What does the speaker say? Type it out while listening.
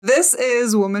This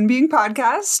is Woman Being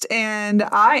Podcast, and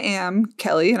I am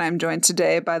Kelly, and I'm joined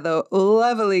today by the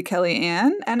lovely Kelly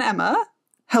Ann and Emma.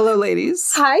 Hello,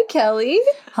 ladies. Hi, Kelly.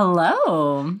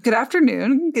 Hello. Good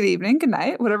afternoon, good evening, good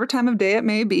night, whatever time of day it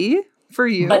may be for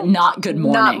you. But not good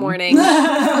morning. Not morning. For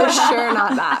sure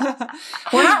not that.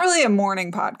 We're not really a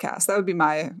morning podcast. That would be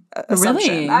my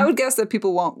assumption. Really? I would guess that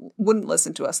people wouldn't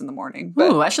listen to us in the morning.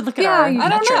 But Ooh, I should look at our I don't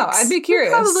metrics. know. I'd be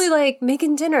curious. Probably like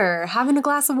making dinner, having a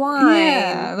glass of wine.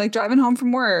 Yeah, like driving home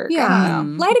from work. Yeah. I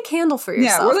don't know. Light a candle for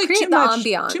yourself. Yeah, we're like Create too the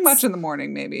ambiance. much in the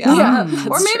morning, maybe. Yeah,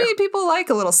 Or maybe people like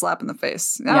a little slap in the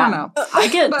face. I don't know. I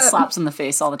get But- slaps in the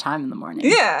face all the time in the morning.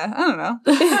 Yeah, I don't know.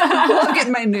 I love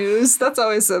getting my news. That's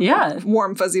always a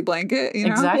warm, fuzzy blanket, you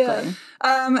know? Exactly.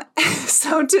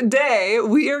 So today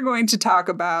we are going to talk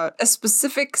about a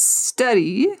specific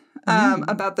study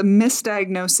about the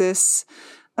misdiagnosis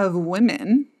of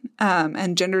women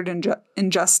and gendered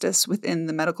injustice within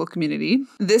the medical community.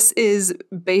 This is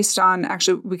based on,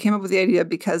 actually, we came up with the idea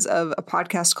because of a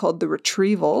podcast called The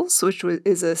Retrievals, which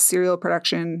is a serial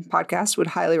production podcast. Would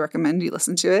highly recommend you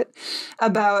listen to it,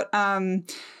 about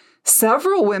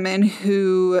several women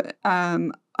who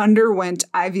underwent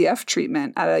IVF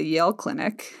treatment at a Yale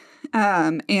clinic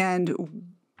and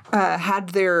had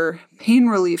their pain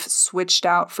relief switched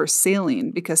out for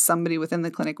saline because somebody within the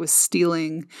clinic was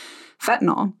stealing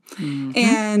fentanyl. Mm-hmm.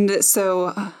 And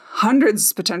so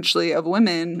hundreds potentially of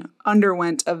women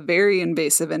underwent a very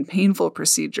invasive and painful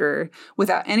procedure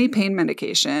without any pain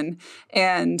medication.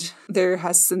 And there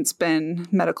has since been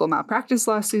medical malpractice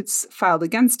lawsuits filed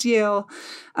against Yale.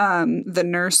 The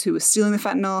nurse who was stealing the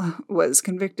fentanyl was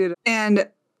convicted. And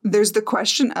there's the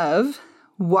question of,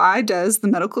 why does the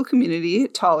medical community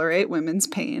tolerate women's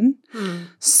pain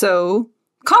so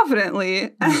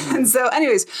confidently? And so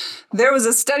anyways, there was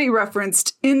a study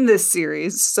referenced in this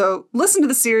series. So listen to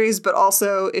the series, but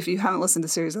also if you haven't listened to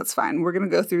the series, that's fine. We're going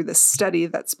to go through this study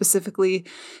that specifically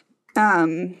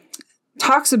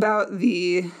talks about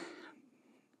the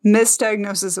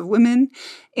misdiagnosis of women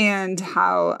and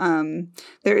how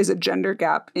there is a gender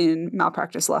gap in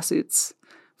malpractice lawsuits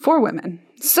for women.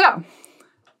 So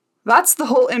that's the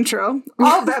whole intro.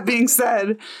 All that being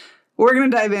said, we're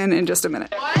going to dive in just a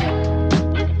minute.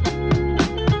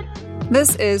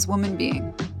 This is Woman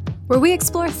Being, where we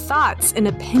explore thoughts and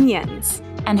opinions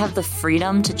and have the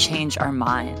freedom to change our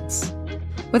minds.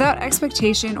 Without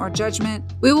expectation or judgment,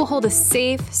 we will hold a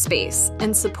safe space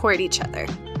and support each other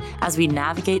as we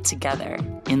navigate together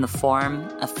in the form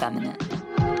of feminine.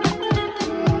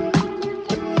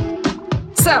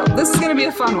 So, this is going to be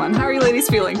a fun one. How are you ladies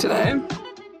feeling today?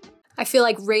 I feel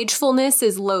like ragefulness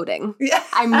is loading. Yeah.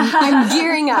 I'm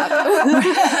gearing up.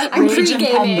 I'm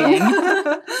pre-gaming.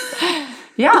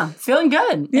 Yeah, feeling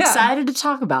good. Yeah. Excited to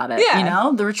talk about it. Yeah. You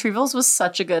know, The Retrievals was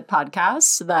such a good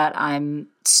podcast that I'm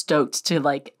stoked to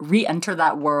like re-enter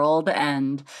that world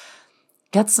and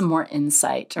get some more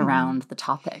insight around the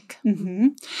topic. Mm-hmm.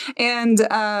 And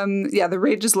the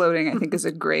rage is loading, I think, is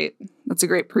a great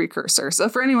precursor. So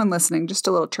for anyone listening, just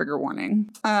a little trigger warning.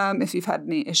 If you've had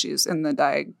any issues in the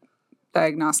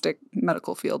diagnostic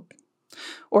medical field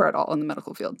or at all in the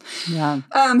medical field. Yeah.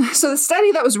 So the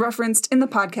study that was referenced in the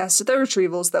podcast, The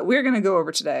Retrievals, that we're going to go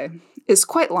over today is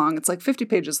quite long. It's like 50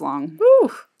 pages long.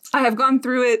 Woo. I have gone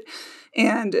through it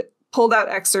and pulled out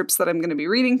excerpts that I'm going to be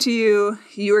reading to you.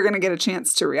 You are going to get a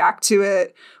chance to react to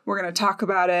it. We're going to talk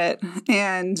about it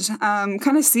and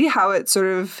kind of see how it sort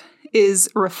of is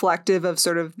reflective of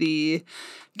sort of the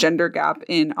gender gap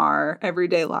in our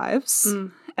everyday lives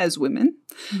as women.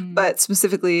 But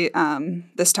specifically,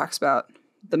 this talks about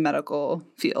the medical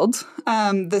field.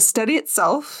 The study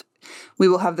itself, we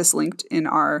will have this linked in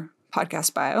our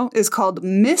podcast bio, is called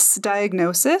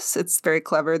Misdiagnosis. It's very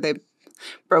clever. They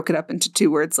broke it up into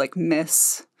two words like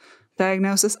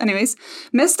misdiagnosis. Anyways,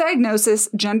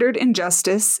 Misdiagnosis, Gendered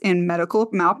Injustice in Medical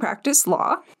Malpractice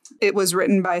Law. It was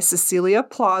written by Cecilia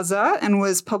Plaza and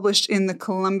was published in the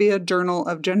Columbia Journal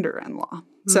of Gender and Law.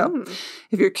 So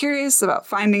if you're curious about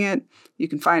finding it, you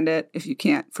can find it. If you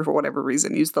can't, for whatever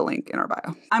reason, use the link in our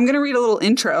bio. I'm going to read a little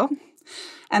intro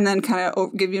and then kind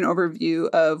of give you an overview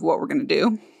of what we're going to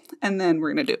do. And then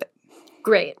we're going to do it.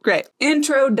 Great.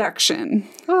 Introduction.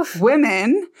 Oof.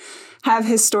 Women have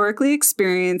historically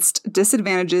experienced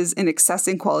disadvantages in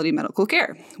accessing quality medical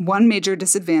care. One major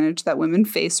disadvantage that women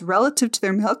face relative to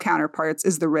their male counterparts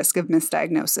is the risk of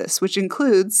misdiagnosis, which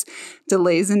includes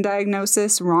delays in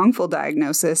diagnosis, wrongful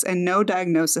diagnosis, and no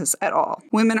diagnosis at all.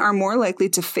 Women are more likely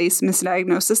to face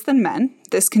misdiagnosis than men.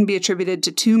 This can be attributed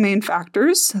to two main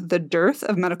factors: the dearth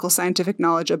of medical scientific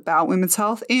knowledge about women's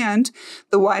health and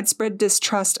the widespread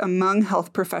distrust among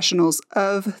health professionals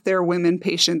of their women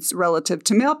patients relative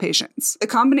to male patients. The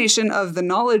combination of the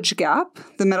knowledge gap,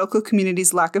 the medical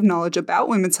community's lack of knowledge about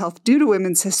women's health due to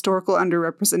women's historical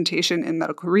underrepresentation in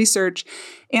medical research,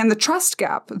 and the trust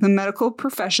gap, the medical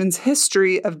profession's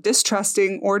history of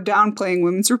distrusting or downplaying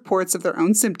women's reports of their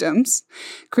own symptoms,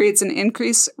 creates an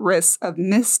increased risk of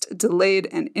missed, delayed,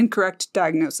 and incorrect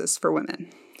diagnosis for women.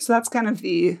 So that's kind of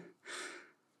the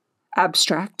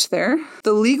abstract there.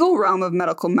 The legal realm of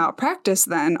medical malpractice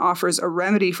then offers a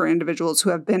remedy for individuals who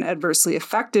have been adversely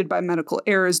affected by medical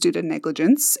errors due to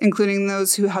negligence, including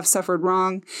those who have suffered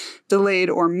wrong, delayed,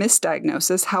 or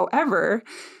misdiagnosis. However,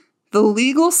 the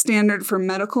legal standard for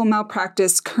medical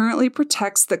malpractice currently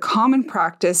protects the common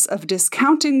practice of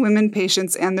discounting women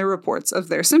patients and their reports of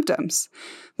their symptoms.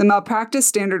 The malpractice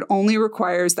standard only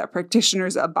requires that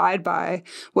practitioners abide by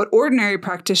what ordinary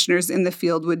practitioners in the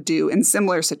field would do in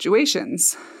similar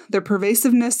situations. The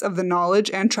pervasiveness of the knowledge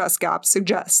and trust gap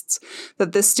suggests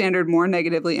that this standard more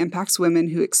negatively impacts women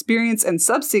who experience and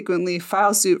subsequently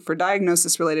file suit for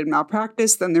diagnosis-related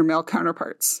malpractice than their male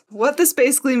counterparts. What this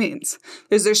basically means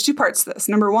is there's two parts to this.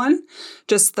 Number one,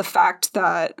 just the fact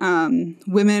that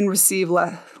women receive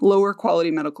lower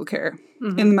quality medical care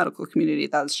in the medical community.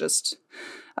 That's just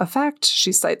a fact.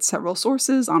 She cites several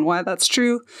sources on why that's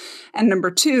true. And number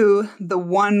two, the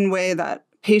one way that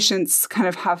patients kind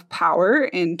of have power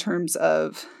in terms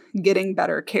of getting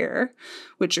better care,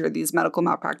 which are these medical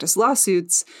malpractice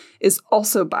lawsuits, is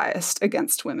also biased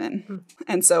against women.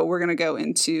 And so we're going to go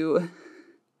into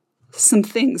some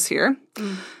things here.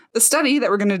 The study that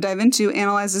we're going to dive into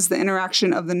analyzes the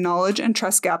interaction of the knowledge and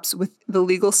trust gaps with the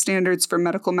legal standards for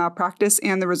medical malpractice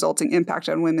and the resulting impact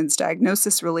on women's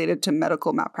diagnosis related to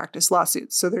medical malpractice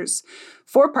lawsuits. So there's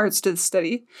 4 parts to the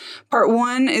study. Part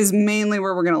 1 is mainly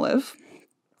where we're going to live,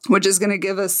 which is going to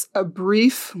give us a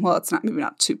brief, well, it's not, maybe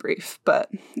not too brief, but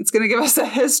it's going to give us a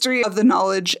history of the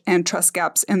knowledge and trust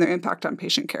gaps and their impact on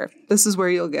patient care. This is where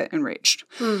you'll get enraged.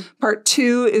 Part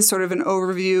 2 is sort of an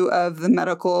overview of the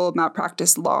medical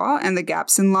malpractice law and the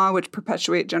gaps in law which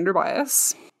perpetuate gender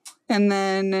bias. And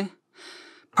then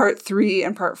part 3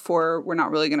 and part 4, we're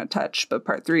not really going to touch, but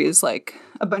part 3 is like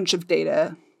a bunch of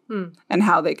data and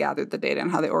how they gathered the data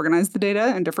and how they organized the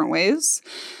data in different ways.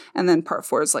 And then part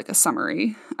 4 is like a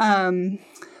summary.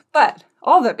 But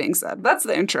all that being said, that's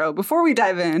the intro. Before we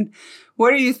dive in,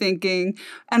 what are you thinking?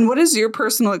 And what is your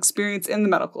personal experience in the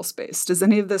medical space? Does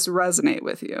any of this resonate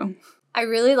with you? I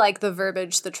really like the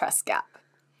verbiage, the trust gap.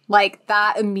 Like,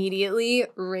 that immediately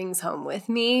rings home with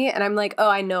me. And I'm like, oh,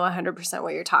 I know 100%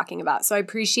 what you're talking about. So I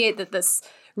appreciate that this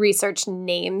research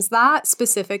names that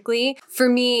specifically. For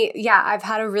me, yeah, I've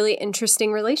had a really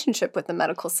interesting relationship with the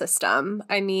medical system.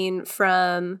 I mean,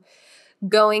 from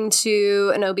going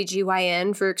to an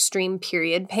OBGYN for extreme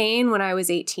period pain when I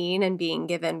was 18 and being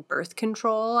given birth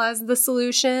control as the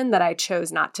solution that I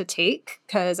chose not to take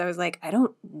because I was like, I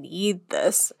don't need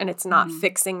this and it's not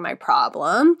fixing my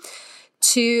problem,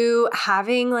 to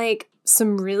having like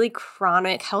some really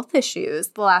chronic health issues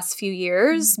the last few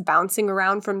years, bouncing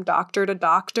around from doctor to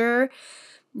doctor,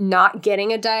 not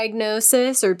getting a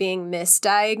diagnosis or being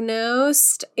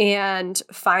misdiagnosed, and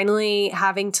finally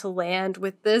having to land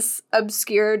with this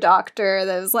obscure doctor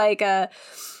that was like a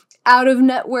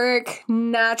out-of-network,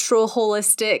 natural,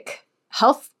 holistic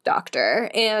health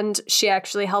doctor. And she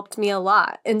actually helped me a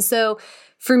lot. And so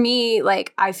for me,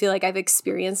 like, I feel like I've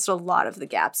experienced a lot of the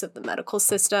gaps of the medical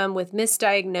system with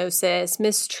misdiagnosis,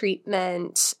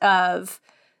 mistreatment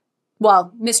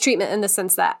in the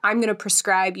sense that I'm going to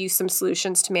prescribe you some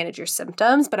solutions to manage your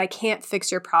symptoms, but I can't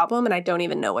fix your problem and I don't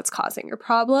even know what's causing your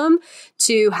problem,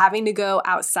 to having to go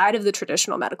outside of the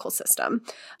traditional medical system.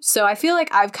 So I feel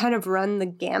like I've kind of run the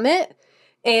gamut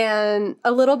and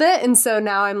a little bit. And so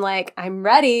now I'm like, I'm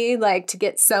ready, like, to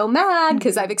get so mad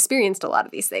because I've experienced a lot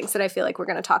of these things that I feel like we're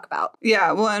going to talk about.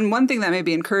 Yeah. Well, and one thing that may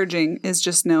be encouraging is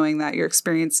just knowing that your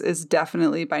experience is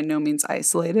definitely by no means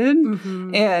isolated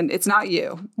and it's not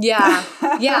you. Yeah.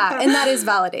 Yeah. And that is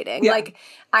validating. Yeah. Like,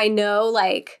 I know,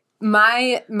 like,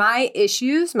 my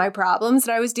issues, my problems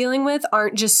that I was dealing with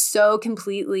aren't just so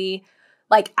completely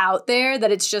like out there that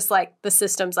it's just like the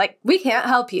system's like, we can't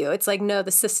help you. It's like, no,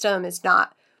 the system is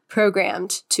not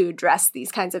programmed to address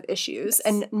these kinds of issues.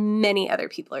 And many other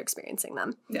people are experiencing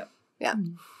them. Yeah. Yeah.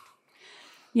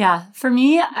 Yeah. For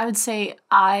me, I would say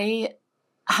I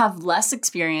have less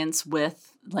experience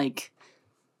with like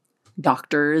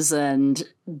doctors and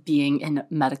being in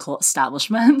medical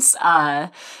establishments.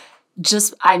 I'm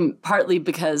partly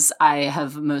because I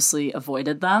have mostly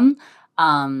avoided them.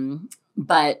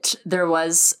 But there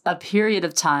was a period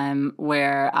of time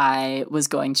where I was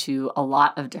going to a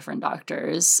lot of different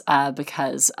doctors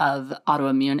because of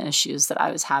autoimmune issues that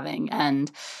I was having. And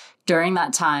during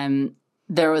that time,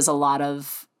 there was a lot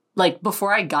of, like,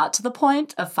 before I got to the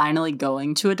point of finally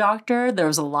going to a doctor, there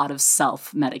was a lot of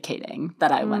self-medicating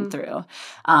that I went through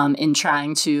in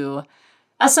trying to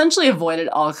essentially avoid at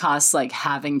all costs, like,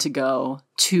 having to go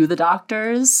to the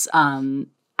doctors.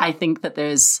 I think that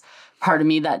there's part of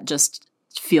me that just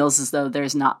feels as though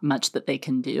there's not much that they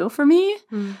can do for me.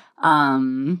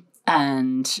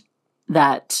 And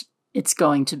that it's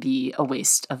going to be a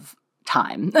waste of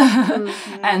time.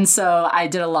 And so I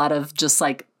did a lot of just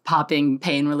like popping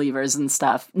pain relievers and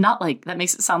stuff. Not like, that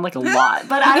makes it sound like a lot,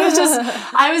 but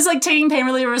I was like taking pain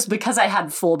relievers because I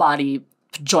had full body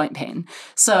joint pain.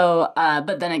 So,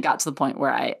 but then it got to the point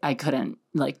where I couldn't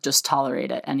like just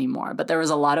tolerate it anymore. But there was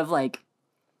a lot of like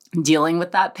dealing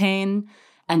with that pain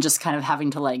and just kind of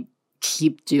having to like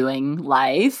keep doing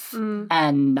life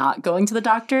and not going to the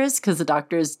doctors because the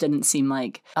doctors didn't seem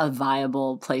like a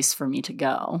viable place for me to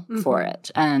go for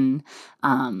it. And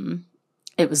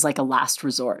it was like a last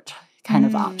resort kind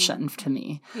of option to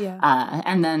me. Yeah.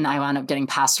 And then I wound up getting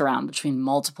passed around between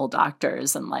multiple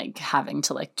doctors and like having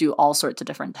to like do all sorts of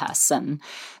different tests. And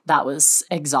that was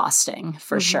exhausting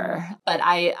for sure. But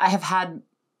I have had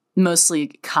mostly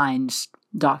kind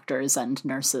doctors and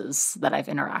nurses that I've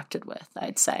interacted with,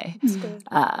 I'd say.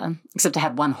 Except I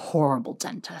had one horrible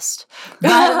dentist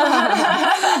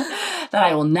that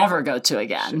I will never go to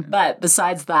again. But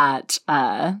besides that,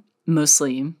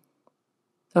 mostly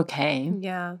okay.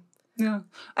 Yeah. Yeah.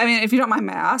 I mean, if you don't mind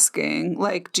my asking,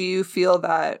 like, do you feel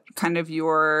that kind of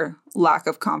your lack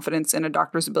of confidence in a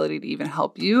doctor's ability to even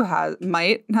help you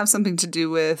might have something to do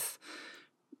with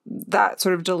that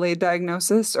sort of delayed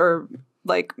diagnosis? Or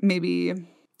like maybe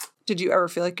did you ever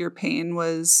feel like your pain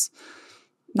was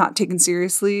not taken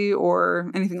seriously or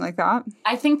anything like that?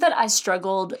 I think that I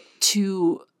struggled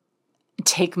to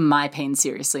take my pain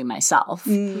seriously myself.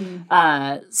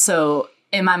 So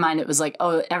in my mind, it was like,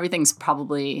 oh, everything's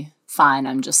probably fine.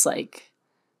 I'm just like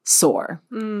sore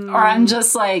or I'm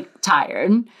just like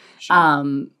tired.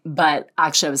 But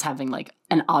actually I was having like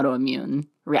an autoimmune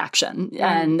reaction.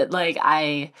 And like,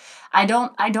 I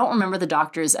don't remember the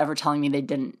doctors ever telling me they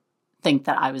didn't think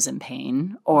that I was in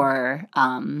pain or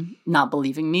not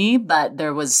believing me, but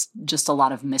there was just a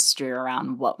lot of mystery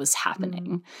around what was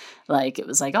happening. Like, it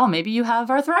was like, oh, maybe you have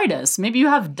arthritis, maybe you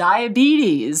have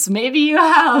diabetes, maybe you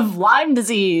have Lyme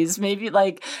disease, maybe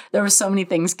like there were so many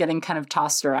things getting kind of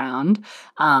tossed around.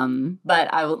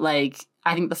 But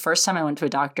I think the first time I went to a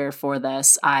doctor for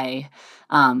this, I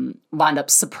wound up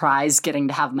surprised getting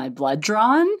to have my blood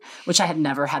drawn, which I had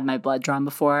never had my blood drawn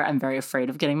before. I'm very afraid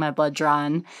of getting my blood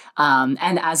drawn.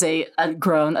 And as a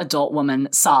grown adult woman,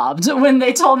 sobbed when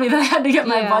they told me that I had to get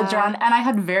my blood drawn. And I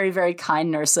had very, very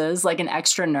kind nurses, like an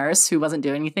extra nurse who wasn't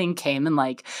doing anything came and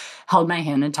like held my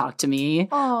hand and talked to me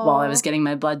while I was getting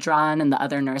my blood drawn. And the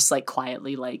other nurse like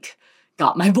quietly like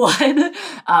got my blood.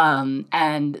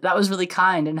 And that was really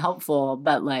kind and helpful,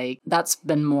 but like that's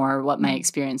been more what my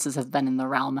experiences have been in the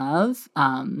realm of.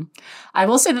 I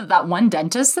will say that one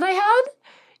dentist that I had,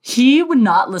 he would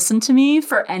not listen to me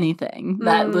for anything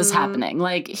that was happening.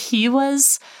 Like he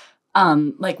was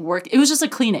it was just a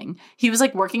cleaning. He was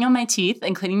like working on my teeth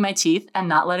and cleaning my teeth and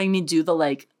not letting me do the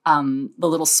like the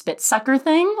little spit sucker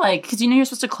thing, like, because you're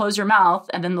supposed to close your mouth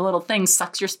and then the little thing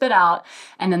sucks your spit out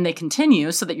and then they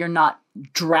continue so that you're not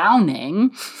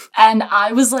drowning. And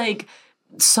I was like,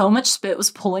 so much spit was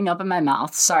pulling up in my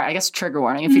mouth. Sorry, I guess trigger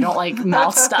warning if you don't like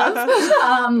mouth stuff.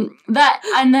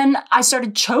 And then I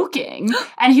started choking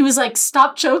and he was like,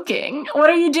 stop choking. What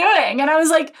are you doing? And I was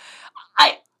like,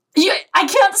 I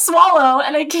can't swallow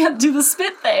and I can't do the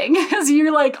spit thing because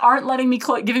you like aren't letting me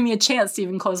giving me a chance to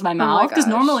even close my mouth. Because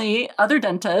normally other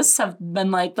dentists have been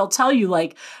like, they'll tell you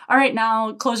like, all right,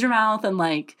 now close your mouth and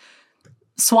like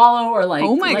swallow or like,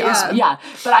 oh my God. Yeah.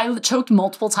 But I choked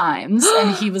multiple times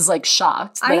and he was like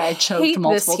shocked that I choked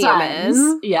multiple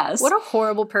times. Yes. What a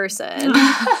horrible person.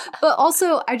 But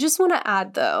also, I just want to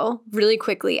add though, really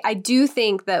quickly, I do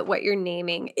think that what you're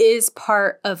naming is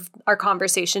part of our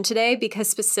conversation today because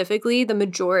specifically the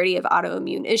majority of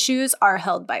autoimmune issues are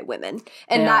held by women.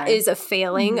 And that is a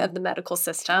failing of the medical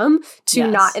system to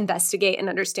not investigate and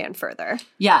understand further.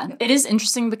 Yeah. It is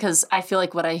interesting because I feel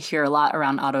like what I hear a lot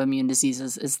around autoimmune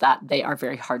diseases is that they are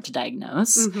very hard to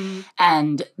diagnose.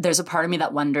 And there's a part of me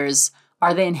that wonders,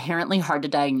 are they inherently hard to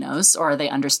diagnose or are they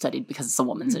understudied because it's a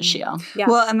woman's issue? Yeah.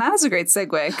 Well, and that is a great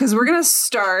segue because we're going to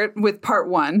start with part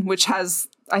one, which has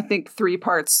I think, 3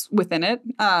 parts within it,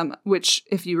 which,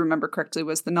 if you remember correctly,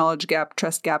 was the knowledge gap,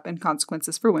 trust gap, and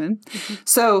consequences for women.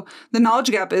 So the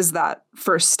knowledge gap is that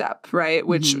first step, right?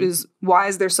 Which is, why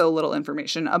is there so little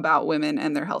information about women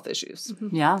and their health issues?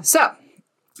 Yeah. So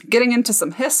getting into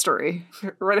some history,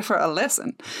 ready for a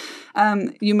lesson.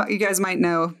 You guys might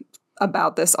know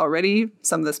about this already.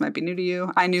 Some of this might be new to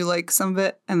you. I knew like some of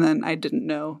it, and then I didn't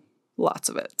know lots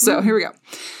of it. So here we go.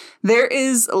 There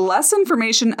is less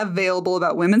information available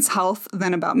about women's health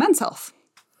than about men's health.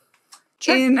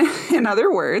 Sure. In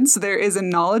other words, there is a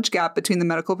knowledge gap between the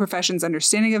medical profession's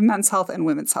understanding of men's health and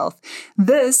women's health.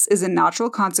 This is a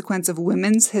natural consequence of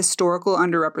women's historical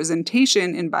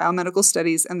underrepresentation in biomedical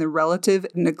studies and the relative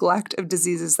neglect of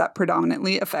diseases that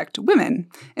predominantly affect women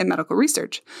in medical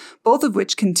research, both of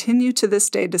which continue to this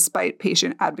day despite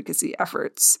patient advocacy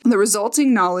efforts. The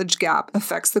resulting knowledge gap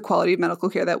affects the quality of medical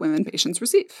care that women patients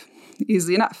receive.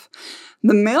 Easy enough.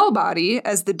 The male body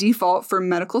as the default for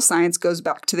medical science goes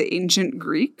back to the ancient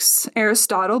Greeks.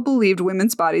 Aristotle believed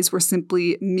women's bodies were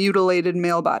simply mutilated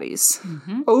male bodies.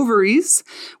 Ovaries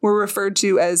were referred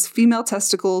to as female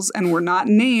testicles and were not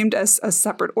named as a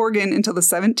separate organ until the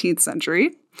 17th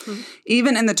century.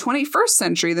 Even in the 21st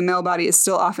century, the male body is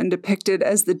still often depicted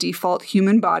as the default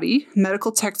human body.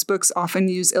 Medical textbooks often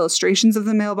use illustrations of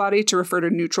the male body to refer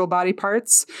to neutral body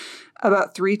parts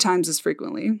about 3 times as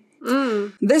frequently.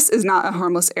 This is not a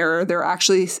harmless error. There are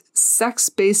actually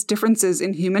sex-based differences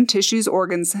in human tissues,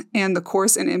 organs, and the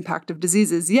course and impact of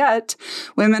diseases. Yet,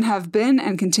 women have been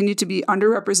and continue to be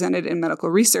underrepresented in medical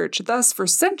research. Thus, for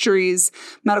centuries,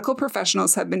 medical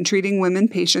professionals have been treating women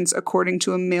patients according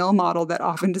to a male model that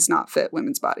often does not fit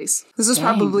women's bodies. This is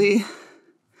probably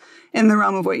in the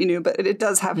realm of what you knew, but it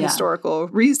does have historical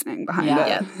reasoning behind it.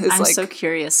 Yeah. I'm so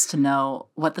curious to know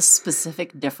what the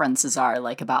specific differences are,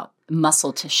 like about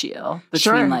muscle tissue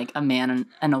between like a man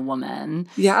and a woman.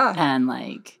 Yeah. And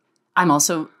like, I'm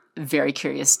also very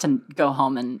curious to go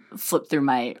home and flip through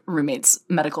my roommate's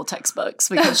medical textbooks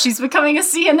because she's becoming a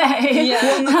CNA. Yeah.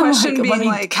 Well, and the question being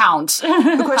like, count.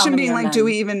 The question being like, do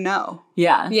we even know?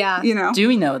 Yeah. Yeah. You know? Do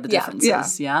we know the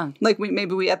differences? Yeah. Like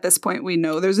maybe we at this point we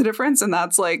know there's a difference, and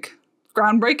that's like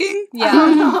groundbreaking. Yeah.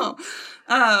 I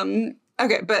don't know.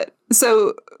 Okay, but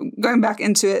so going back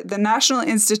into it, the National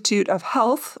Institute of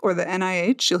Health, or the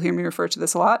NIH, you'll hear me refer to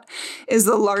this a lot, is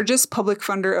the largest public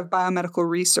funder of biomedical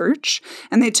research.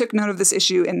 And they took note of this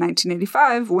issue in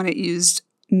 1985 when it used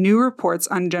new reports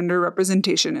on gender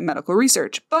representation in medical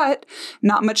research. But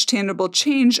not much tangible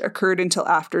change occurred until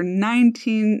after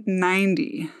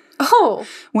 1990. Oh.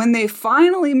 When they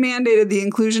finally mandated the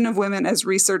inclusion of women as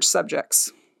research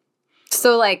subjects.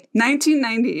 So like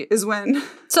 1990 is when.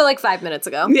 So like 5 minutes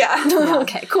ago. Yeah.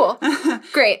 Okay, cool.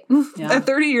 Great.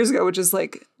 30 years ago, which is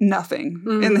like nothing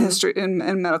in the history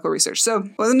in medical research. So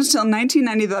it wasn't until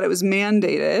 1990 that it was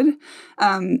mandated,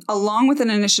 along with an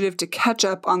initiative to catch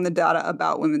up on the data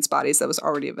about women's bodies that was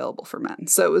already available for men.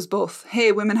 So it was both,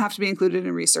 hey, women have to be included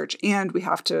in research, and we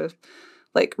have to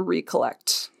like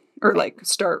recollect or like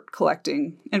start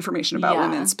collecting information about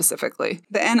women specifically.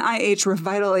 The NIH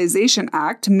Revitalization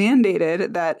Act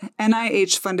mandated that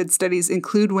NIH-funded studies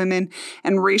include women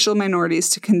and racial minorities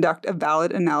to conduct a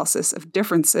valid analysis of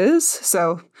differences.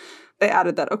 So they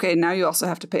added that, okay, now you also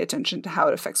have to pay attention to how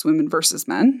it affects women versus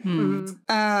men.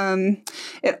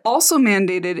 It also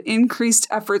mandated increased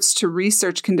efforts to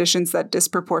research conditions that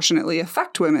disproportionately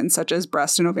affect women, such as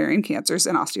breast and ovarian cancers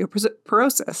and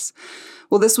osteoporosis.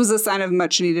 Well, this was a sign of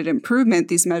much needed improvement.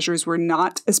 These measures were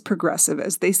not as progressive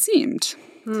as they seemed.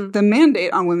 The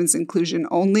mandate on women's inclusion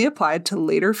only applied to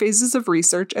later phases of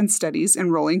research and studies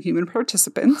enrolling human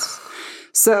participants.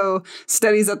 So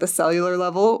studies at the cellular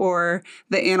level or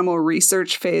the animal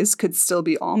research phase could still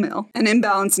be all male. An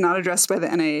imbalance not addressed by the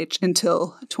NIH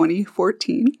until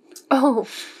 2014. Oh,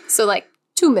 so like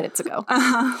 2 minutes ago.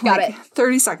 Got it.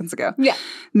 30 seconds ago. Yeah.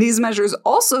 These measures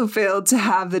also failed to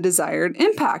have the desired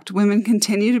impact. Women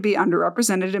continue to be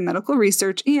underrepresented in medical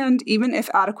research, and even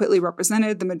if adequately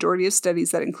represented, the majority of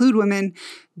studies that include women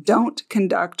don't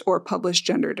conduct or publish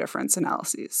gender difference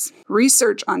analyses.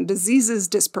 Research on diseases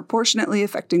disproportionately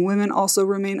affecting women also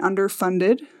remain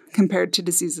underfunded compared to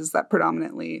diseases that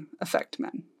predominantly affect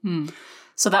men.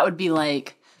 So that would be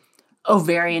like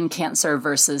ovarian cancer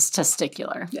versus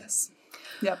testicular. Yes.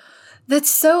 Yep. That's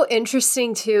so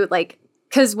interesting too, like,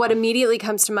 because what immediately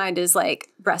comes to mind is like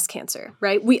breast cancer,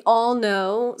 right? We all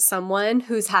know someone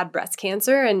who's had breast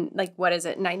cancer, and like, what is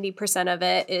it? 90% of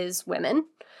it is women.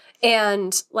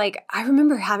 And like, I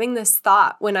remember having this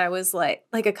thought when I was like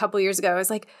a couple years ago. I was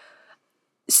like,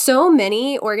 so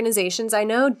many organizations I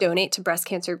know donate to breast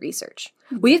cancer research.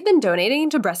 We've been donating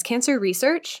to breast cancer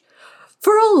research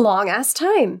for a long ass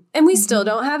time. And we still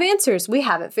don't have answers. We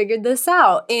haven't figured this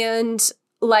out. And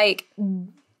like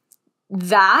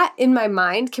that in my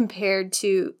mind compared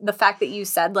to the fact that you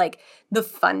said like the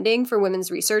funding for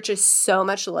women's research is so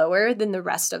much lower than the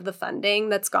rest of the funding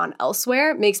that's gone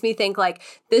elsewhere makes me think like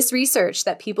this research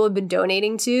that people have been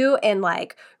donating to and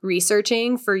like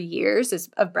researching for years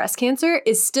of breast cancer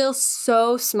is still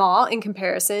so small in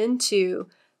comparison to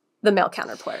the male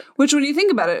counterpart. Which, when you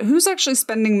think about it, who's actually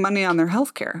spending money on their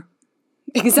healthcare?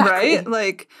 Exactly. Right?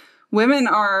 Like, women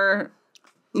are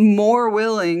more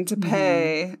willing to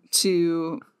pay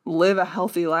to live a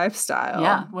healthy lifestyle.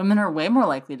 Yeah, women are way more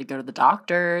likely to go to the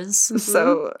doctors.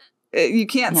 So you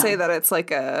can't say that it's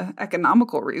like a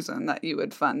economical reason that you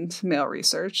would fund male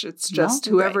research. It's just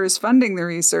whoever is funding the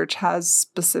research has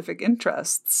specific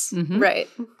interests. Right.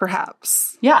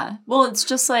 Perhaps. Yeah. Well, it's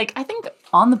just like, I think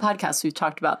on the podcast we've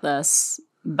talked about this,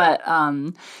 but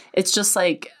it's just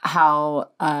like how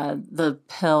the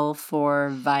pill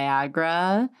for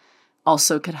Viagra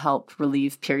also could help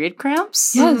relieve period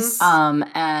cramps. Yes.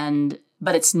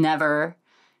 But it's never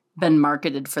been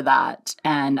marketed for that.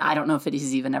 And I don't know if it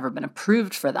has even ever been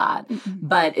approved for that.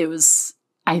 But it was,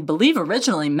 I believe,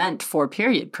 originally meant for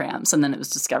period cramps. And then it was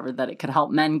discovered that it could help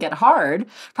men get hard,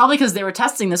 probably because they were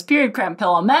testing this period cramp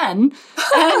pill on men. And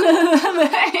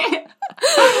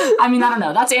I mean, I don't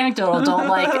know. That's anecdotal. Don't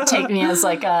like take me as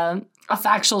like a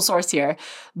factual source here.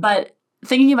 But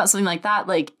thinking about something like that,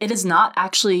 like it is not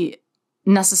actually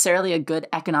necessarily a good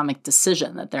economic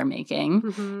decision that they're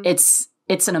making.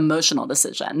 It's an emotional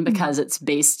decision because it's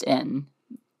based in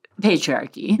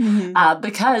patriarchy.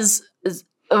 Because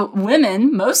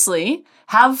women mostly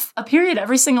have a period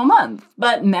every single month,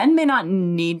 but men may not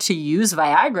need to use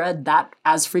Viagra that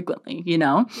as frequently, you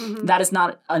know? That is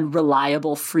not a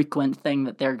reliable, frequent thing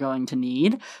that they're going to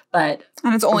need, but...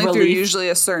 And it's only through usually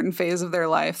a certain phase of their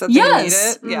life that they need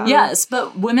it. Yeah. Yes,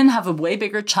 but women have a way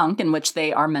bigger chunk in which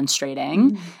they are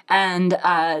menstruating, and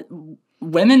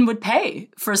women would pay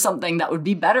for something that would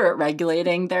be better at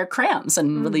regulating their cramps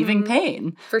and relieving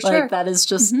pain. For sure. That is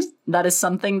just, that is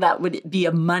something that would be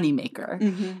a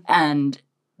moneymaker. And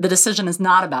the decision is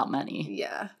not about money.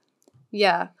 Yeah.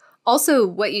 Yeah. Also,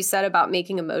 what you said about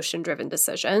making emotion-driven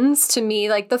decisions, to me,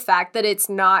 like the fact that it's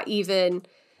not even,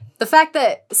 the fact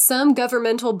that some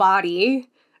governmental body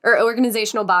or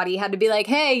organizational body had to be like,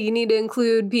 hey, you need to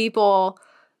include people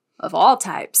of all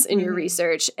types in your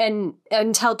research. And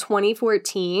until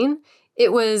 2014,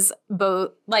 it was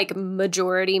both like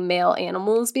majority male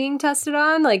animals being tested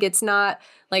on. Like it's not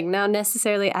like now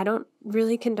necessarily, I don't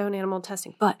really condone animal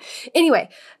testing. But anyway,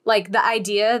 like the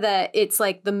idea that it's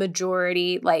like the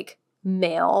majority like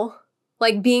male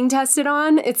like being tested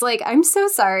on, it's like, I'm so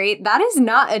sorry. That is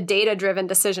not a data-driven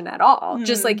decision at all.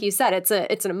 Just like you said, it's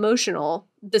an emotional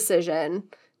decision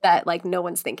that like no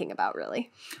one's thinking about really.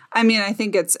 I mean, I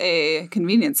think it's a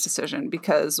convenience decision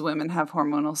because women have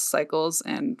hormonal cycles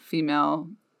and female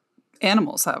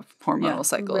animals have hormonal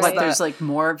cycles. Right. There's like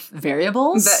more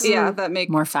variables? That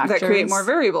make more factors. That create more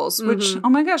variables, which, oh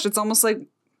my gosh, it's almost like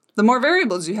the more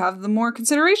variables you have, the more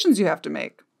considerations you have to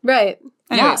make. Right.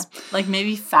 Anyways. Yeah. Like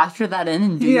maybe factor that in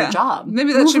and do your job.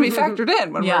 Maybe that should be factored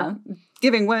in when we're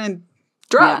giving women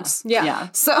drugs. Yeah.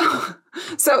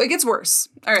 So it gets worse.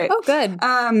 All right. Oh, good.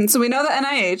 So we know the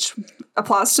NIH,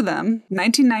 applause to them.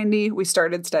 1990, we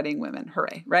started studying women.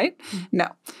 Hooray, right? No.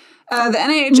 The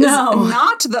NIH is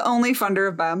not the only funder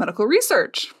of biomedical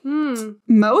research.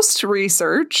 Most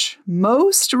research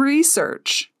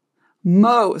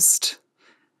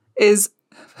is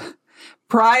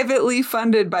privately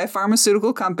funded by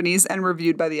pharmaceutical companies and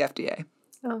reviewed by the FDA.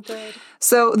 Oh, good.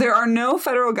 So there are no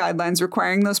federal guidelines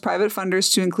requiring those private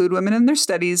funders to include women in their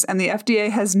studies, and the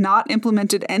FDA has not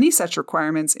implemented any such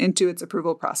requirements into its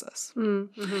approval process.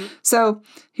 So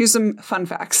here's some fun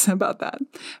facts about that.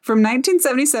 From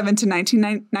 1977 to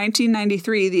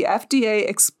 1993, the FDA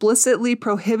explicitly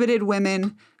prohibited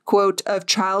women, quote, of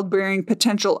childbearing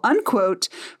potential, unquote,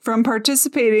 from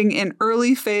participating in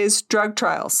early phase drug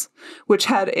trials, which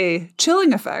had a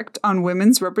chilling effect on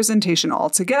women's representation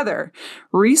altogether.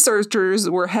 Researchers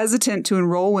were hesitant to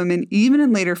enroll women even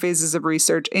in later phases of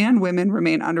research, and women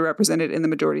remain underrepresented in the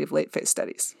majority of late phase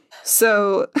studies.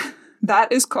 So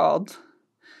that is called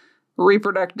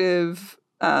reproductive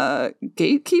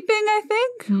gatekeeping, I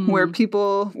think,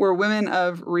 where women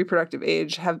of reproductive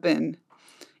age have been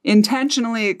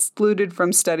intentionally excluded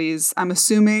from studies, I'm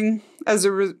assuming as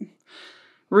a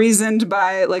reasoned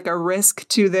by like a risk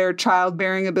to their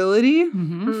childbearing ability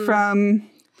from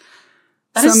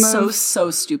that is so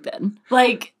stupid.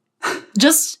 Like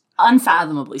just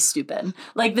unfathomably stupid.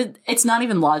 Like it's not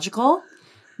even logical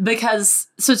Because,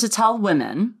 so to tell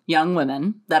women, young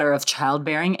women that are of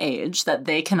childbearing age, that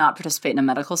they cannot participate in a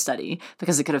medical study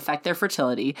because it could affect their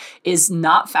fertility is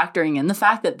not factoring in the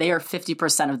fact that they are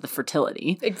 50% of the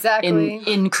fertility Exactly.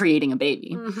 in creating a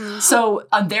baby. So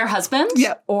their husband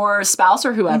Yep. or spouse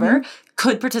or whoever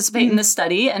could participate in this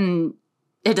study, and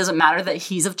it doesn't matter that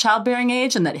he's of childbearing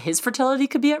age and that his fertility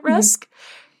could be at risk.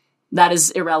 That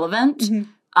is irrelevant.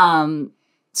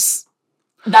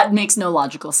 That makes no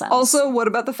logical sense. Also, what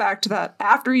about the fact that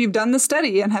after you've done the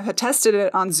study and have tested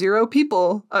it on 0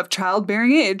 people of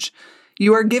childbearing age,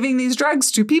 you are giving these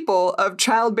drugs to people of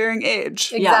childbearing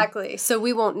age? Exactly. So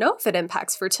we won't know if it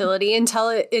impacts fertility until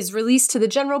it is released to the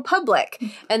general public.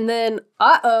 And then,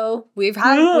 we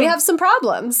have some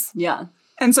problems. Yeah.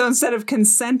 And so instead of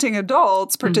consenting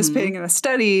adults participating in a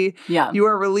study, Yeah. you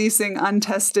are releasing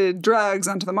untested drugs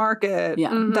onto the market Yeah.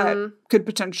 that could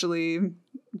potentially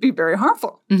be very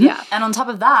harmful. Yeah. And on top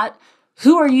of that,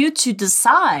 who are you to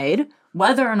decide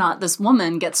whether or not this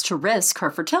woman gets to risk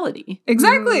her fertility?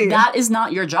 Exactly. That is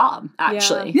not your job,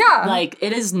 actually. Yeah. Like,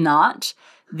 it is not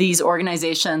these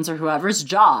organizations or whoever's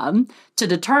job to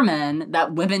determine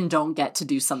that women don't get to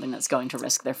do something that's going to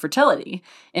risk their fertility.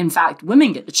 In fact,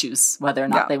 women get to choose whether or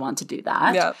not they want to do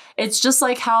that. Yeah. It's just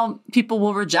like how people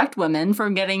will reject women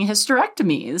from getting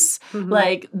hysterectomies.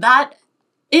 Like, that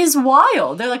is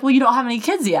wild. They're like, well, you don't have any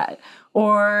kids yet.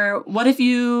 Or what if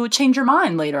you change your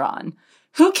mind later on?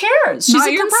 Who cares? She's Not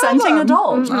a your consenting problem.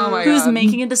 adult Oh my who's God.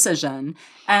 making a decision.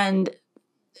 And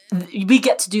we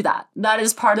get to do that. That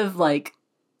is part of, like,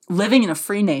 living in a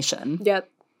free nation. Yep.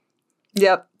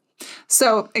 Yep.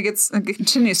 So it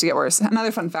continues to get worse.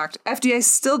 Another fun fact, FDA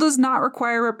still does not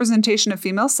require representation of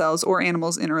female cells or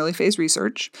animals in early phase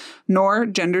research, nor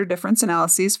gender difference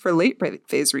analyses for late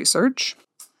phase research.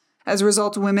 As a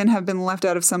result, women have been left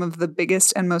out of some of the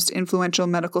biggest and most influential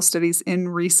medical studies in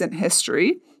recent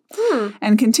history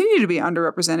and continue to be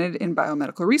underrepresented in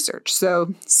biomedical research.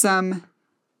 So some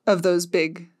of those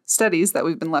big studies that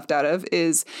we've been left out of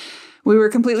is we were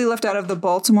completely left out of the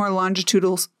Baltimore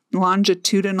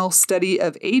longitudinal study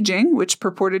of aging, which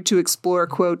purported to explore,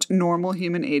 quote, normal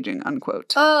human aging,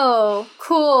 unquote. Oh,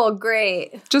 cool.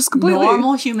 Great. Just completely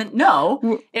Normal human.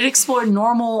 No, it explored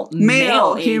normal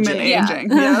male human aging.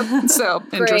 aging. Yep. So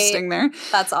interesting there.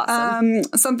 That's awesome.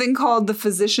 Something called the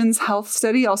Physician's Health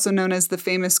Study, also known as the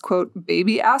famous, quote,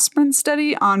 baby aspirin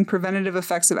study on preventative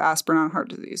effects of aspirin on heart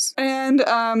disease. And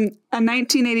a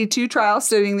 1982 trial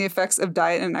studying the effects of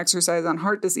diet and exercise on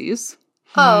heart disease.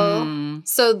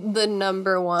 So the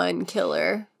number one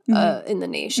killer in the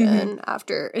nation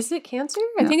after, is it cancer?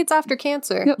 I think it's after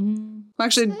cancer. Yep.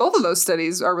 Actually, both of those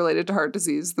studies are related to heart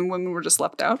disease. The women were just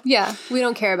left out. Yeah, we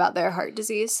don't care about their heart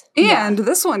disease. And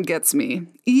this one gets me.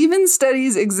 Even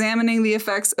studies examining the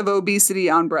effects of obesity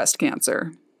on breast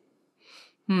cancer.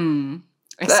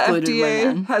 Excluded the FDA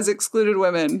women. has excluded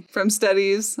women from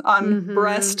studies on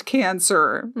breast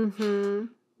cancer. Who?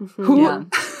 Yeah.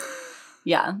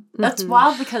 Yeah. That's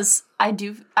wild because I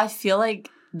feel like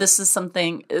this is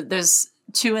something, there's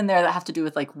two in there that have to do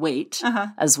with like weight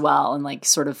as well and like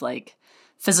sort of like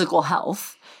physical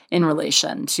health in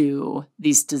relation to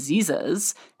these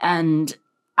diseases. And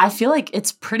I feel like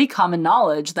it's pretty common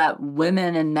knowledge that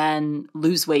women and men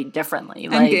lose weight differently.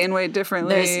 And gain weight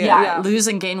differently. Lose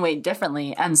and gain weight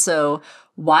differently. And so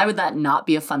why would that not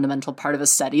be a fundamental part of a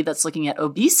study that's looking at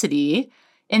obesity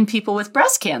in people with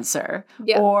breast cancer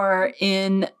or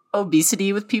in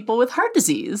obesity with people with heart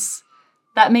disease?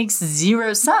 That makes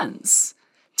zero sense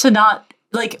to not,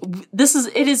 like,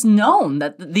 it is known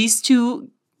that these two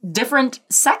different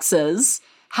sexes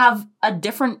have a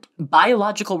different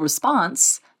biological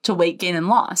response to weight gain and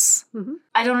loss.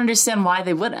 I don't understand why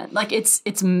they wouldn't. Like, it's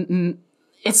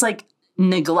like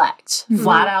neglect,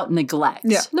 flat out neglect.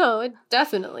 Yeah. No, it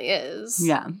definitely is.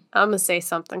 Yeah. I'm going to say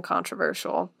something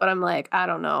controversial, but I'm like, I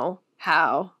don't know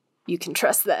how you can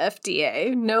trust the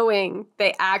FDA knowing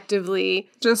they actively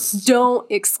Just don't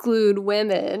exclude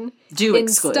women in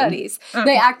studies.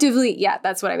 They actively,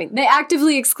 that's what I mean. They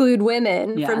actively exclude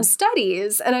women from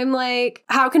studies. And I'm like,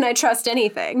 how can I trust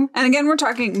anything? And again, we're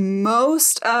talking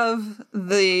most of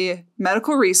the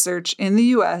medical research in the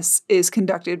U.S. is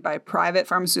conducted by private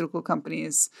pharmaceutical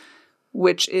companies,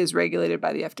 which is regulated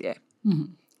by the FDA.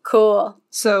 Cool.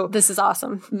 So This is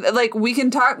awesome. like we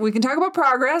can talk about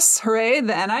progress. Hooray,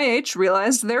 the NIH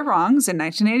realized their wrongs in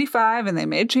 1985 and they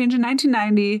made change in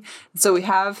 1990. So we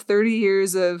have 30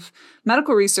 years of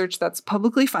medical research that's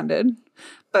publicly funded.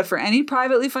 But for any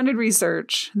privately funded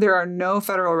research, there are no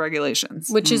federal regulations.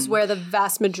 Which is where the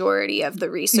vast majority of the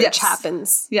research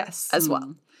happens Yes. as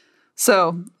well.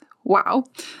 So Wow.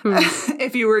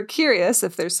 If you were curious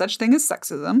if there's such thing as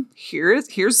sexism,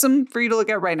 here's some for you to look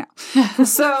at right now.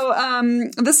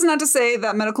 So this is not to say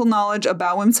that medical knowledge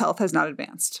about women's health has not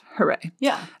advanced. Hooray.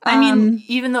 Yeah. I mean,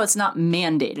 even though it's not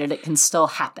mandated, it can still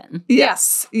happen.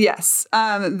 Yes.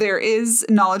 There is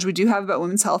knowledge we do have about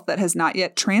women's health that has not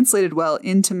yet translated well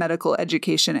into medical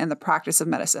education and the practice of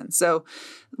medicine. So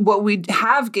what we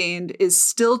have gained is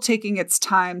still taking its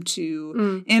time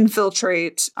to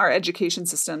infiltrate our education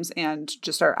systems and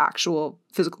just our actual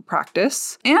physical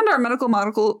practice. And our medical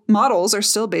models are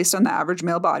still based on the average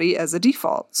male body as a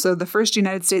default. So the first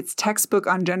United States textbook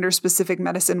on gender-specific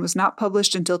medicine was not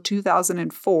published until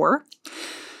 2004.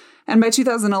 And by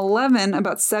 2011,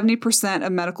 about 70%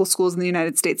 of medical schools in the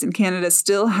United States and Canada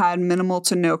still had minimal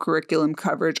to no curriculum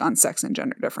coverage on sex and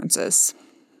gender differences.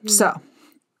 So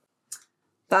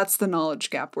that's the knowledge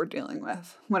gap we're dealing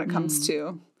with when it comes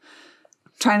to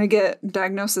trying to get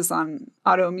diagnosis on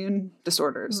autoimmune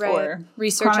disorders or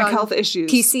research chronic on health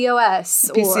issues. PCOS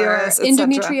or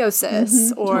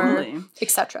endometriosis or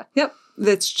etc. Yep.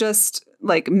 That's just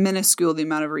like minuscule the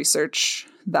amount of research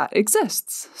that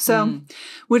exists. So,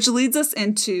 which leads us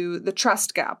into the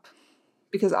trust gap.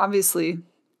 Because obviously,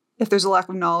 if there's a lack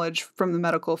of knowledge from the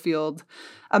medical field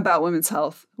about women's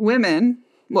health, women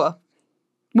are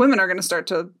going to start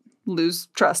to lose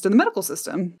trust in the medical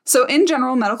system. So in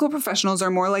general, medical professionals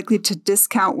are more likely to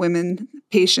discount women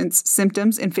patients'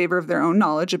 symptoms in favor of their own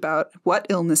knowledge about what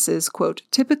illnesses, quote,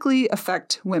 typically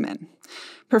affect women.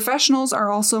 Professionals are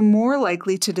also more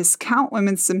likely to discount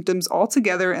women's symptoms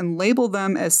altogether and label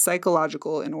them as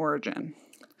psychological in origin.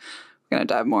 We're going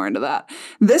to dive more into that.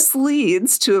 This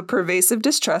leads to a pervasive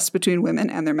distrust between women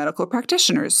and their medical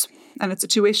practitioners. And it's a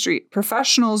two-way street.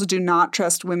 Professionals do not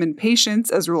trust women patients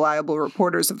as reliable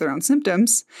reporters of their own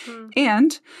symptoms.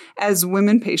 And as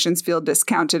women patients feel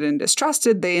discounted and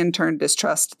distrusted, they in turn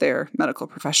distrust their medical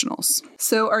professionals.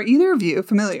 So are either of you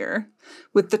familiar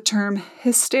with the term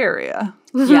hysteria?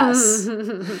 Yes.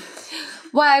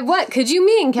 Why, what could you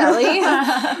mean, Kelly?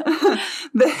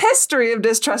 The history of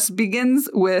distrust begins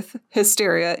with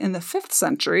hysteria in the 5th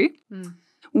century,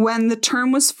 when the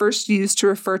term was first used to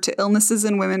refer to illnesses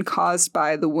in women caused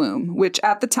by the womb, which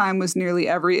at the time was nearly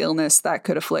every illness that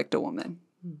could afflict a woman,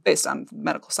 based on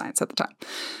medical science at the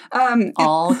time.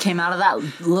 All came out of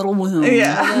that little womb.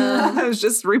 Yeah. It was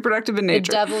just reproductive in The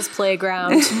nature. devil's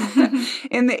playground.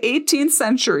 In the 18th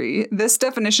century, this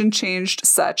definition changed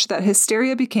such that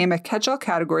hysteria became a catch-all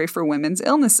category for women's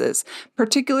illnesses,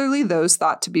 particularly those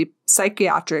thought to be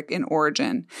psychiatric in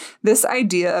origin. This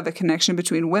idea of a connection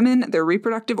between women, their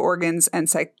reproductive organs, and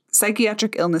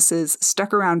psychiatric illnesses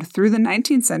stuck around through the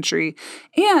 19th century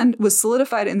and was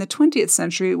solidified in the 20th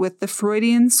century with the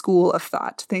Freudian school of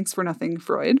thought. Thanks for nothing,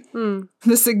 Freud.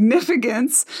 The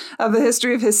significance of the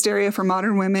history of hysteria for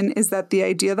modern women is that the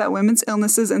idea that women's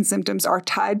illnesses and symptoms are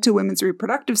tied to women's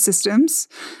reproductive systems,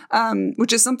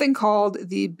 which is something called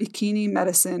the bikini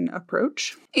medicine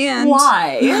approach. And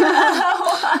why?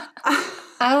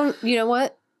 You know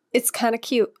what? It's kind of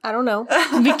cute. I don't know.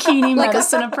 Bikini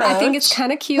medicine approach. I think it's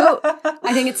kind of cute.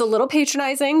 I think it's a little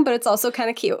patronizing, but it's also kind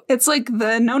of cute. It's like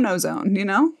the no-no zone, you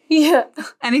know? Yeah.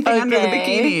 Anything under the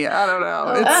bikini. I don't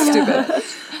know. It's stupid.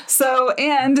 So,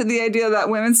 and the idea that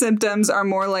women's symptoms are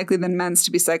more likely than men's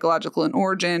to be psychological in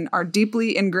origin are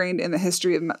deeply ingrained in the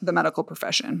history of the medical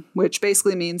profession, which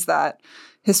basically means that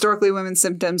historically women's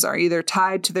symptoms are either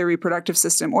tied to their reproductive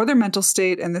system or their mental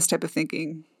state, and this type of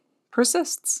thinking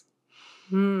persists.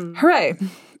 Hooray.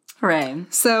 Hooray.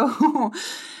 So,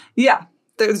 yeah,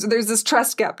 there's this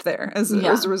trust gap there as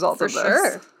a result of this.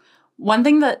 Sure. One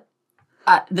thing that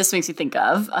this makes me think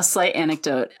of, a slight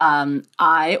anecdote.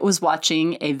 I was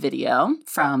watching a video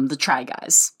from the Try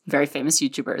Guys, very famous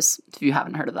YouTubers, if you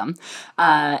haven't heard of them.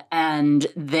 And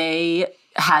they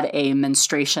had a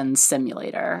menstruation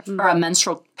simulator or a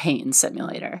menstrual pain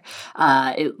simulator.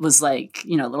 It was like,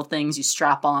 little things you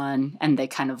strap on and they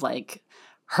kind of like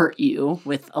hurt you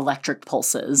with electric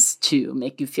pulses to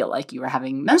make you feel like you were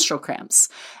having menstrual cramps.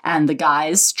 And the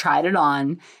guys tried it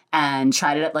on and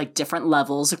tried it at like different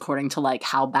levels according to like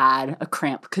how bad a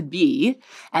cramp could be.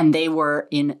 And they were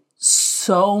in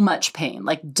so much pain,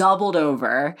 like doubled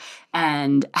over,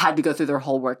 and had to go through their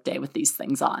whole workday with these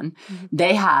things on.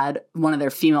 They had one of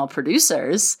their female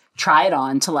producers try it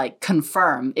on to like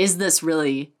confirm, is this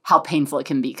really how painful it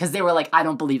can be? Because they were like, I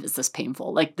don't believe it's this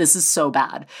painful. Like, this is so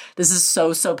bad. This is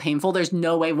so, so painful. There's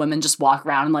no way women just walk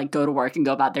around and like go to work and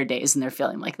go about their days and they're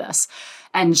feeling like this.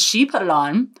 And she put it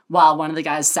on while one of the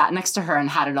guys sat next to her and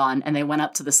had it on, and they went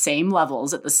up to the same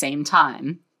levels at the same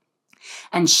time.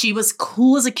 And she was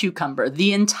cool as a cucumber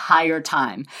the entire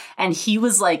time. And he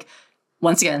was like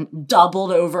once again,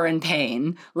 doubled over in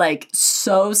pain, like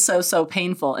so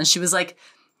painful. And she was like,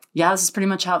 yeah, this is pretty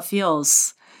much how it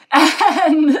feels.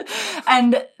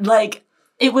 And like,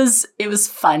 it was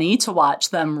funny to watch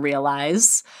them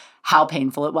realize how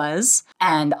painful it was.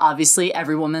 And obviously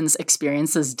every woman's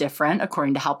experience is different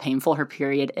according to how painful her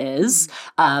period is.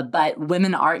 But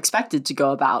women are expected to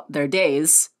go about their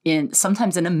days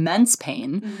sometimes in immense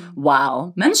pain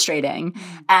while menstruating.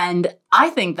 And I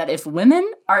think that if women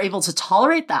are able to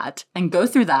tolerate that and go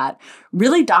through that,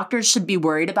 really doctors should be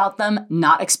worried about them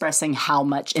not expressing how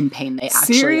much in pain they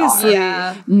actually Seriously. are.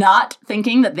 Yeah. Not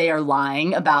thinking that they are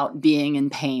lying about being in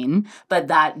pain, but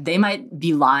that they might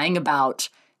be lying about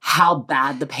how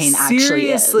bad the pain actually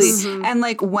is. And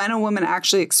like when a woman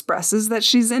actually expresses that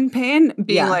she's in pain,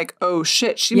 being like, oh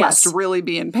shit, she must really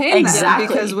be in pain. Exactly.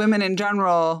 Then, because women in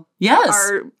general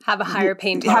Have a higher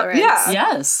pain tolerance.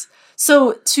 Yes.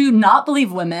 So to not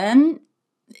believe women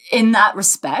in that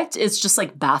respect, it's just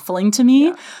like baffling to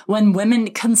me when women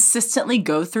consistently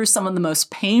go through some of the most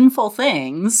painful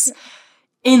things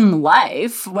in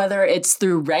life, whether it's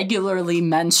through regularly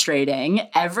menstruating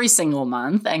every single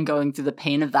month and going through the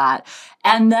pain of that,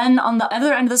 and then on the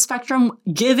other end of the spectrum,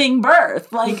 giving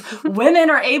birth. Like, women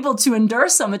are able to endure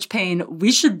so much pain.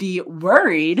 We should be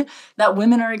worried that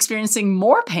women are experiencing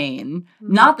more pain,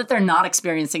 not that they're not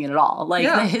experiencing it at all. Like,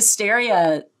 the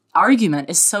hysteria argument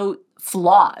is so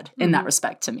flawed in that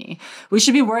respect to me. We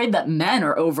should be worried that men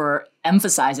are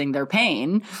overemphasizing their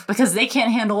pain because they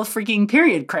can't handle a freaking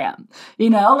period cramp.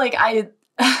 You know, like I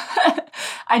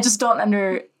just don't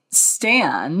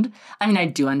understand. I mean, I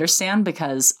do understand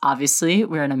because obviously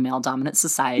we're in a male dominant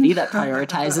society that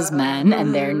prioritizes men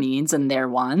and their needs and their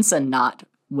wants and not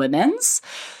women's.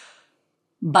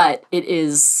 But it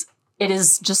is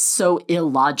just so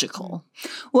illogical.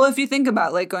 Well, if you think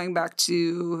about like going back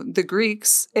to the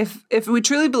Greeks, if we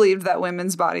truly believed that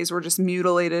women's bodies were just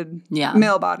mutilated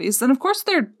male bodies, then of course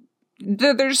they're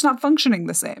just not functioning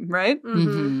the same, right?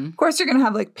 Of course you're going to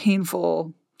have like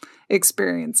painful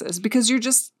experiences because you're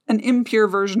just an impure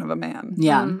version of a man.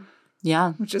 Yeah.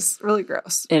 Yeah. Which is really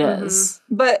gross. It is.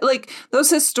 But like those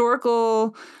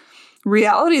historical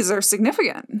realities are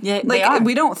significant. Yeah, like they are.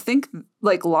 we don't think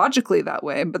like logically that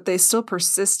way, but they still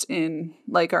persist in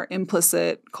like our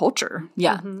implicit culture.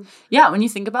 Yeah. Yeah, when you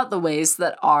think about the ways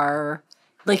that our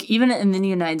like even in the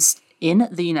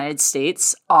United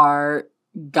States, our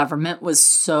government was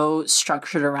so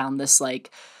structured around this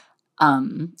like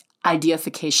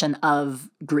ideification of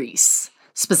Greece.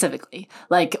 Specifically,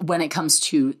 like when it comes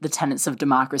to the tenets of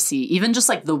democracy, even just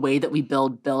like the way that we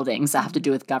build buildings that have to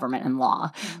do with government and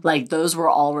law, like those were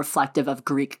all reflective of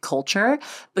Greek culture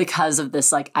because of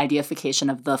this like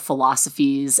ideification of the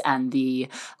philosophies and the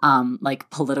like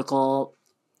political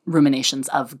ruminations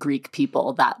of Greek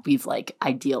people that we've like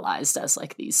idealized as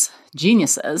like these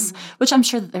geniuses, which I'm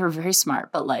sure that they were very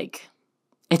smart, but like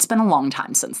it's been a long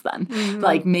time since then.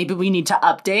 Like maybe we need to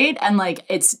update and like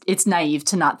it's naive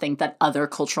to not think that other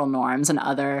cultural norms and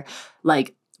other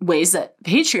like ways that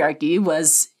patriarchy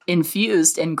was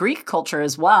infused in Greek culture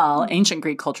as well, ancient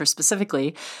Greek culture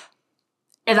specifically,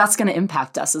 and that's going to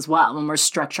impact us as well when we're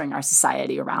structuring our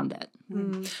society around it.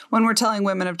 When we're telling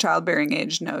women of childbearing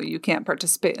age, no, you can't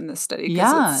participate in this study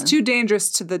because it's too dangerous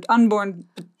to the unborn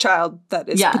child that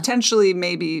is potentially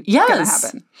maybe going to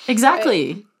happen.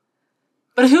 Exactly.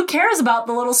 But who cares about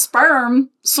the little sperm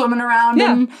swimming around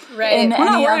in We're any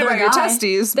not worried other about your guy?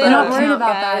 testes. They They're don't not worried count,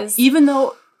 about guys. that. Even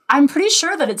though I'm pretty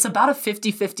sure that it's about a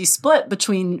 50-50 split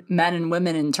between men and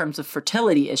women in terms of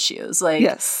fertility issues. Like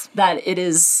that it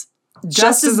is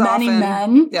just as many often,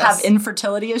 men have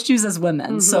infertility issues as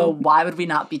women. So why would we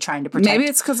not be trying to protect Maybe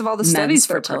it's because of all the men's studies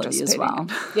they're fertility as well?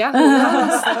 Yeah. Who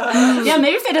knows? Yeah,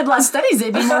 maybe if they did less studies,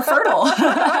 they'd be more fertile.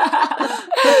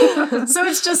 So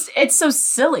it's so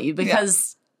silly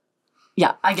because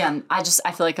again, I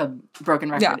feel like a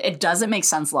broken record. It doesn't make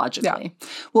sense logically.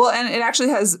 Well, and it actually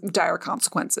has dire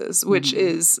consequences, which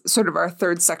is sort of our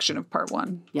third section of part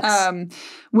one. Yes.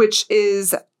 Which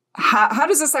is how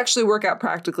does this actually work out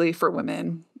practically for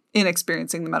women in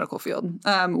experiencing the medical field?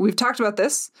 We've talked about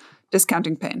this,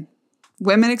 discounting pain.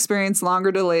 Women experience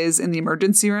longer delays in the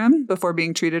emergency room before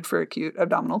being treated for acute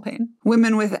abdominal pain.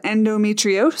 Women with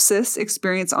endometriosis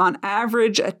experience on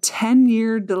average a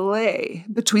 10-year delay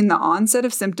between the onset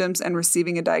of symptoms and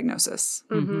receiving a diagnosis.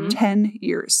 10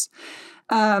 years.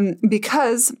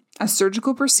 Because a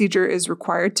surgical procedure is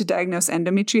required to diagnose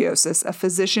endometriosis, a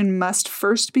physician must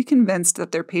first be convinced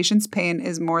that their patient's pain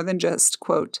is more than just,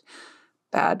 quote,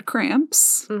 bad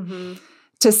cramps.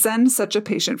 to send such a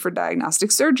patient for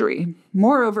diagnostic surgery.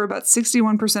 Moreover, about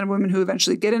 61% of women who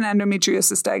eventually get an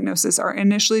endometriosis diagnosis are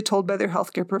initially told by their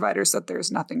healthcare providers that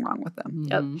there's nothing wrong with them.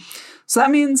 Yep. So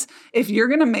that means if you're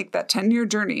going to make that 10-year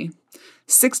journey,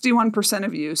 61%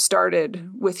 of you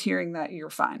started with hearing that you're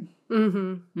fine.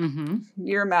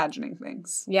 You're imagining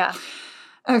things. Yeah.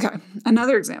 Okay,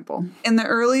 another example. In the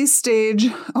early stage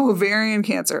ovarian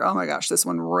cancer, oh my gosh, this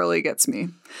one really gets me.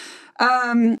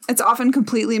 It's often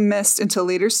completely missed until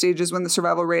later stages when the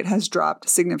survival rate has dropped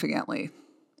significantly.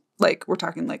 Like, we're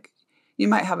talking like you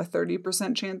might have a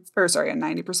 30% chance, or sorry, a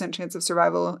 90% chance of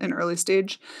survival in early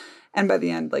stage. And by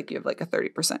the end, like you have like a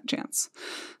 30% chance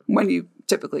when you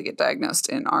typically get diagnosed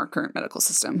in our current medical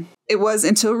system. It was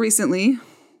until recently,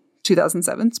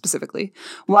 2007 specifically,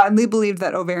 widely believed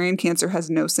that ovarian cancer has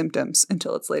no symptoms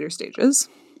until its later stages.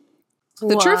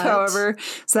 The truth, however,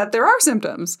 is that there are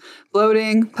symptoms: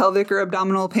 bloating, pelvic or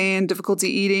abdominal pain, difficulty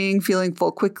eating, feeling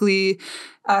full quickly,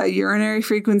 urinary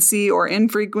frequency or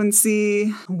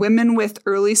infrequency. Women with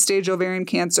early stage ovarian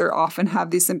cancer often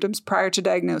have these symptoms prior to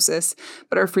diagnosis,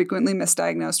 but are frequently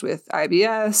misdiagnosed with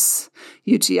IBS,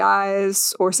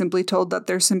 UTIs, or simply told that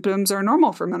their symptoms are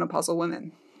normal for menopausal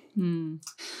women.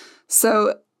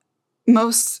 So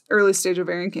most early stage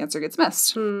ovarian cancer gets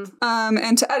missed.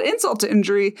 And to add insult to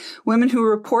injury, women who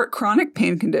report chronic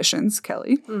pain conditions,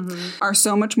 Kelly, are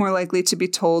so much more likely to be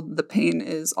told the pain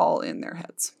is all in their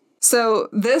heads. So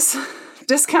this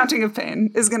discounting of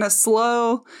pain is going to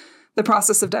slow the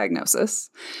process of diagnosis,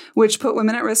 which put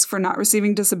women at risk for not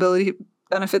receiving disability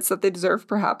benefits that they deserve,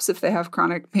 perhaps if they have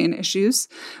chronic pain issues.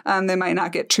 They might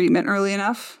not get treatment early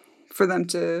enough for them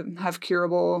to have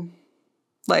curable,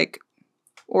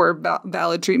 or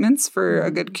valid treatments for a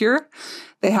good cure.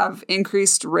 They have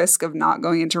increased risk of not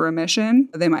going into remission.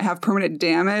 They might have permanent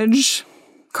damage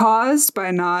caused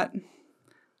by not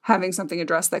having something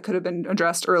addressed that could have been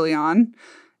addressed early on,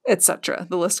 etc.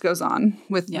 The list goes on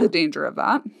with the danger of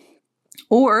that.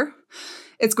 Or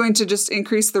it's going to just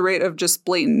increase the rate of just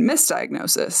blatant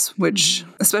misdiagnosis, which,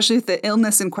 especially if the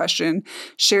illness in question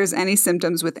shares any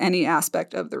symptoms with any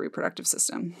aspect of the reproductive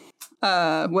system,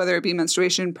 whether it be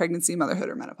menstruation, pregnancy, motherhood,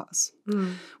 or menopause.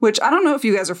 Which I don't know if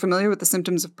you guys are familiar with the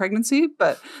symptoms of pregnancy,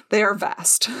 but they are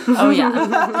vast. Oh,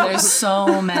 yeah. There's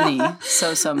so many.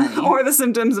 So many. Or the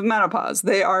symptoms of menopause.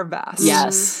 They are vast.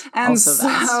 Yes. And also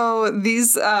vast. So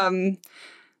these...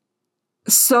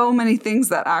 so many things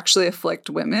that actually afflict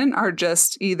women are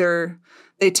just either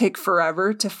they take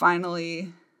forever to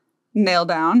finally nail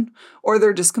down, or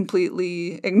they're just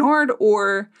completely ignored,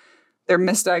 or they're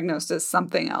misdiagnosed as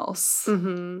something else.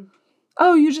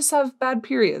 Oh, you just have bad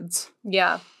periods.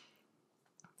 Yeah.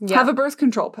 Have a birth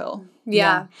control pill.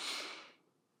 Yeah.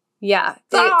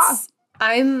 As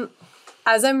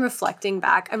I'm reflecting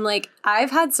back, I'm like,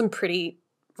 I've had some pretty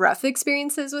rough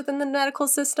experiences within the medical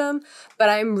system, but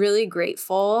I'm really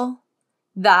grateful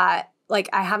that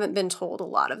I haven't been told a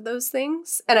lot of those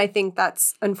things. And I think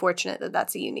that's unfortunate that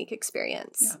that's a unique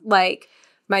experience. Yeah.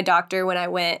 My doctor, when I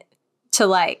went to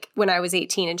when I was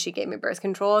 18 and she gave me birth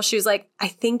control, she was like, I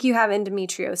think you have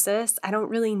endometriosis. I don't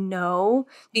really know,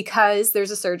 because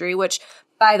there's a surgery, which,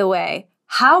 by the way,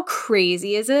 how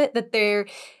crazy is it that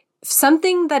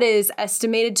something that is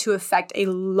estimated to affect a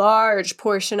large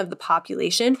portion of the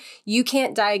population, you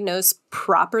can't diagnose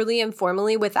properly and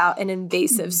formally without an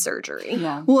invasive surgery.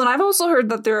 Yeah. Well, and I've also heard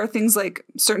that there are things like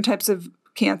certain types of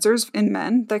cancers in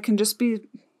men that can just be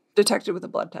detected with a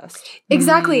blood test.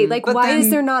 Exactly. Why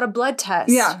is there not a blood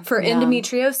test for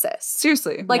endometriosis?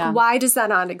 Seriously. Why does that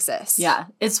not exist? Yeah,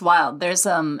 it's wild. There's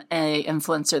a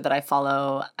influencer that I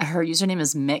follow. Her username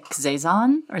is Mick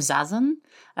Zazon or Zazan.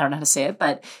 I don't know how to say it,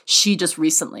 but she just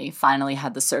recently finally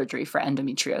had the surgery for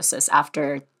endometriosis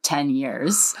after 10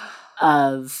 years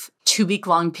of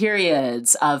 2-week-long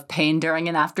periods of pain during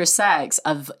and after sex,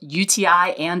 of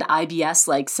UTI and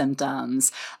IBS-like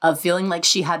symptoms, of feeling like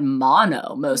she had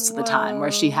mono most of the time,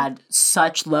 where she had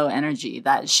such low energy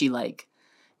that she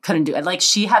couldn't do it.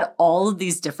 She had all of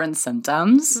these different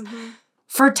symptoms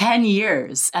for 10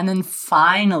 years, and then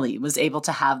finally was able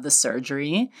to have the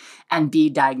surgery and be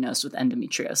diagnosed with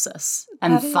endometriosis,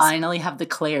 and finally have the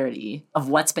clarity of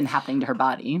what's been happening to her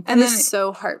body. And it's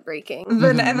so heartbreaking.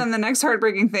 And then the next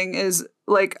heartbreaking thing is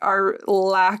our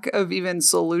lack of even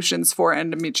solutions for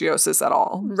endometriosis at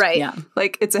all. Right. Yeah.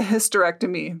 It's a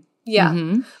hysterectomy.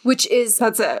 Yeah. Which is,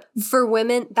 that's it. For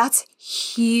women, that's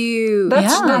huge.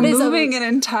 That's removing an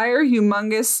entire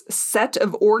humongous set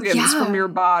of organs from your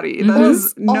body. That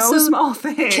is no small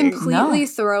thing. Completely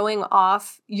throwing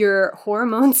off your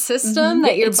hormone system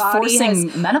that your it's body forcing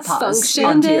has menopause functioned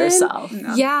onto in. yourself.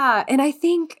 Yeah. And I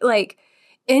think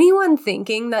anyone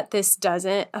thinking that this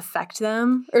doesn't affect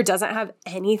them or doesn't have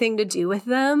anything to do with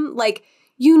them, like,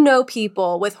 you know,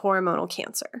 people with hormonal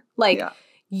cancer, like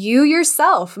you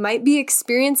yourself might be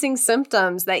experiencing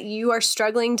symptoms that you are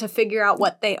struggling to figure out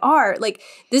what they are. Like,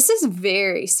 this is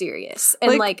very serious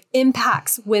and like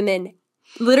impacts women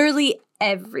literally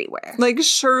everywhere. Like,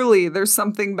 surely there's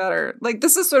something better. Like,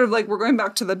 this is sort of like we're going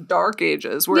back to the dark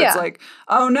ages where it's like,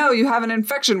 oh no, you have an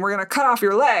infection, we're going to cut off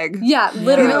your leg. Yeah,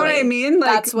 literally. You know what I mean?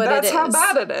 Like, that's how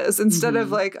bad it is. Instead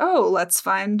of like, oh, let's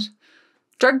find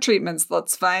drug treatments.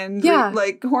 Let's find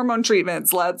like hormone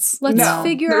treatments. Let's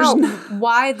figure out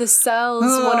why the cells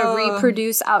want to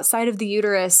reproduce outside of the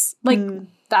uterus. Like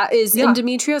that is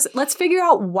endometriosis. Let's figure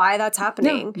out why that's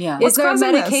happening. Yeah. Is there a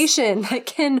medication that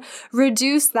can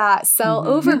reduce that cell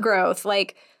overgrowth?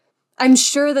 Like, I'm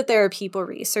sure that there are people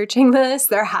researching this.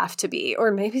 There have to be, or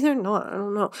maybe they're not. I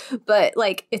don't know. But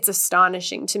like, it's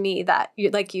astonishing to me that,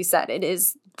 like you said, it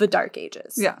is the dark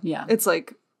ages. Yeah. Yeah. It's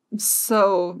like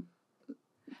so.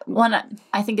 One,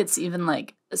 I think it's even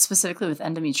like specifically with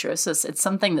endometriosis, it's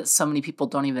something that so many people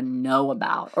don't even know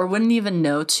about or wouldn't even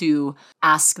know to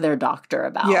ask their doctor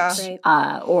about. Yeah.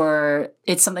 Right. Or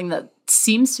it's something that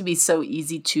seems to be so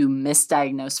easy to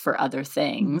misdiagnose for other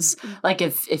things. Like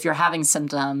if you're having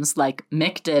symptoms like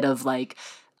Mick did of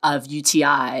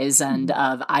UTIs and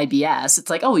of IBS,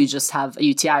 it's like, oh, you just have a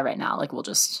UTI right now. Like, we'll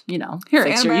just,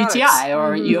 fix your UTI,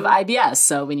 or you have IBS.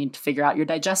 So we need to figure out your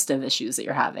digestive issues that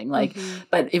you're having. Like,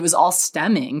 but it was all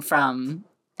stemming from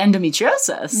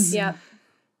endometriosis. Yeah.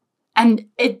 And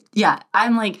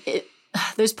I'm like,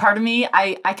 there's part of me,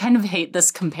 I kind of hate this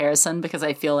comparison because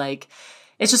I feel like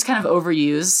it's just kind of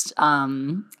overused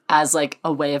as like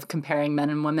a way of comparing men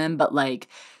and women. But like,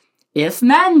 if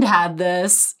men had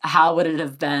this, how would it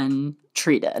have been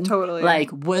treated? Totally. Like,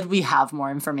 would we have more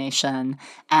information?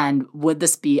 And would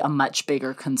this be a much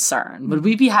bigger concern? Would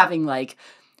we be having, like,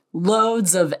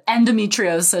 loads of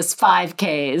endometriosis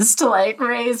 5Ks to, like,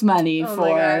 raise money for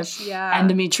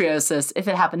endometriosis if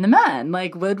it happened to men?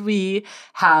 Like, would we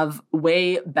have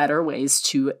way better ways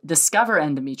to discover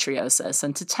endometriosis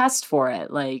and to test for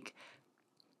it? Like,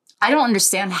 I don't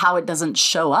understand how it doesn't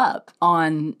show up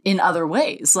in other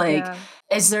ways. Like,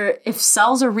 if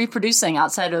cells are reproducing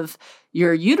outside of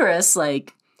your uterus,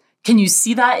 like, can you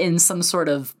see that in some sort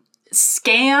of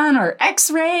scan or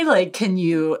x-ray? Like,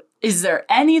 is there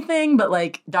anything? But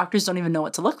like, doctors don't even know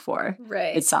what to look for.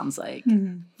 Right. It sounds like.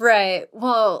 Right.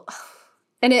 Well,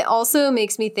 and it also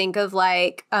makes me think of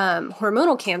like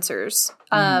hormonal cancers.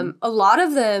 A lot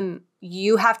of them,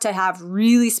 you have to have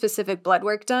really specific blood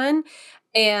work done.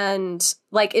 And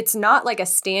like, it's not like a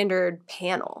standard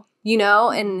panel,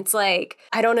 and it's like,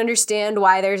 I don't understand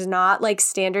why there's not like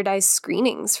standardized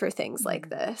screenings for things like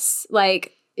this.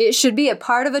 Like, it should be a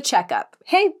part of a checkup.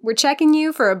 Hey, we're checking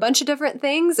you for a bunch of different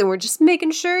things and we're just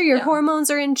making sure your hormones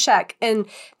are in check. And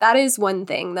that is one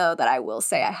thing, though, that I will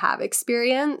say I have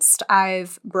experienced.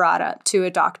 I've brought up to a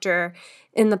doctor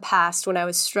in the past when I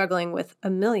was struggling with a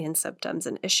million symptoms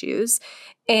and issues.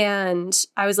 And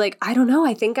I was like, I don't know,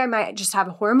 I think I might just have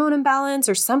a hormone imbalance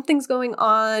or something's going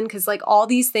on because like all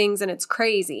these things and it's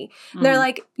crazy. And they're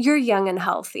like, you're young and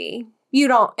healthy. You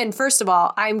don't. And first of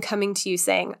all, I'm coming to you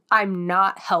saying I'm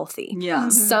not healthy. Yeah.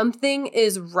 Something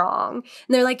is wrong. And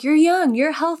they're like, you're young,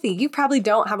 you're healthy. You probably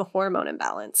don't have a hormone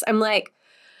imbalance. I'm like,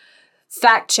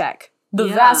 fact check. The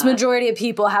vast majority of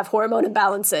people have hormone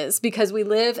imbalances because we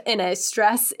live in a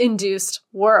stress-induced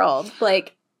world.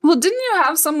 Like, well, didn't you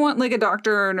have someone, like a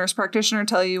doctor or a nurse practitioner,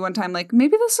 tell you one time, like,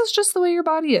 maybe this is just the way your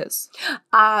body is?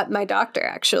 My doctor,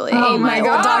 actually. Oh my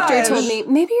gosh. old doctor told me,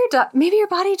 maybe your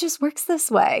body just works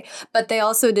this way. But they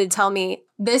also did tell me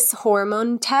this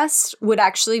hormone test would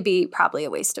actually be probably a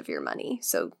waste of your money.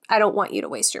 So I don't want you to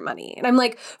waste your money. And I'm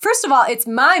like, first of all, it's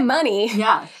my money.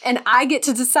 Yeah. And I get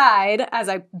to decide, as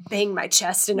I bang my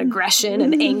chest in aggression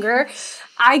and anger,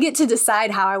 I get to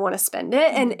decide how I want to spend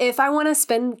it. And if I want to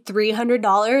spend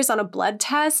 $300 on a blood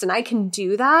test and I can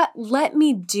do that, let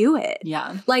me do it.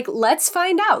 Yeah. Like, let's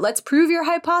find out. Let's prove your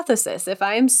hypothesis. If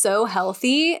I am so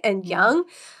healthy and young,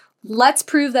 let's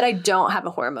prove that I don't have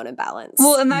a hormone imbalance.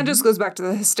 Well, and that just goes back to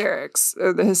the hysterics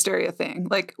or the hysteria thing.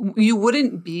 Like, you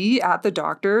wouldn't be at the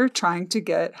doctor trying to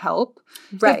get help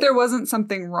if there wasn't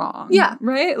something wrong. Yeah.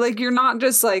 Right? Like, you're not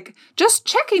just like, just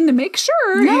checking to make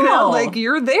sure, No. like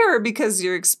you're there because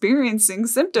you're experiencing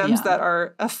symptoms that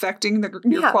are affecting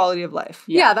your quality of life.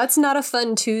 Yeah, that's not a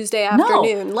fun Tuesday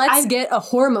afternoon. Let's get a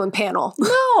hormone panel. No,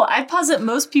 I posit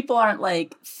most people aren't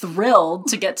like thrilled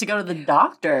to go to the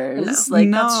doctors. Like,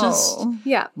 that's just just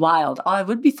Yeah. wild. Oh, I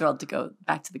would be thrilled to go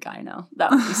back to the gyno.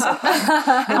 That would be so fun.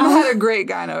 I had a great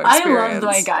gyno experience. I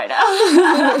loved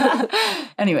my gyno.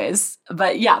 Anyways,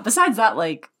 but yeah, besides that,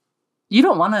 like, you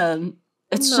don't want to,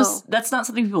 it's just, that's not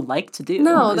something people like to do.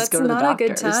 No, is that's go to the not a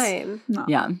good doctors. time. No.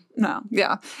 Yeah. No,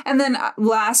 yeah. And then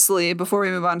lastly, before we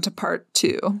move on to part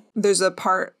 2, there's a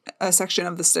section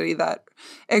of the study that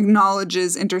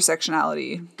acknowledges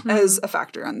intersectionality as a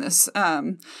factor on this.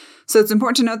 So it's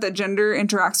important to note that gender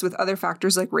interacts with other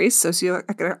factors like race,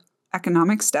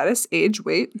 socioeconomic status, age,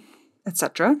 weight,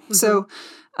 etc. So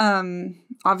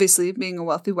obviously being a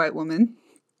wealthy white woman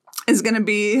is going to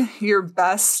be your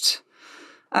best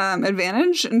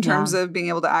advantage in terms of being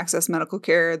able to access medical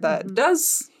care that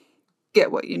does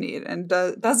get what you need and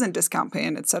doesn't discount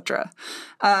pain, etc.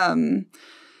 And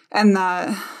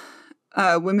that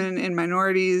women and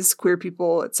minorities, queer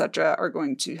people, etc., are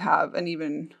going to have an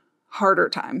even harder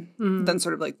time than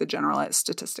sort of like the generalized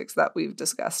statistics that we've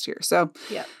discussed here. So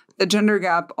the gender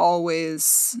gap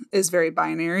always is very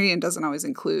binary and doesn't always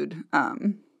include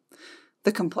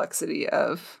the complexity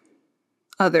of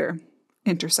other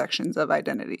intersections of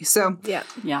identity. So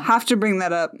have to bring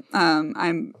that up.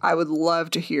 I would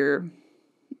love to hear,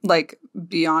 like,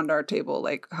 beyond our table,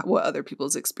 like what other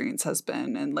people's experience has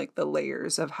been and like the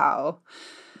layers of how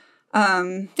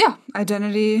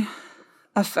identity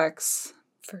affects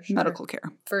medical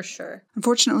care. For sure.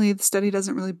 Unfortunately, the study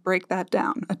doesn't really break that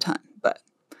down a ton, but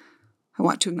I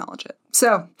want to acknowledge it.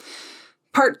 So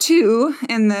part 2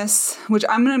 in this, which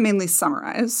I'm going to mainly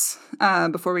summarize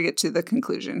before we get to the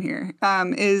conclusion here,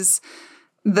 is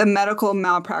the medical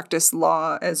malpractice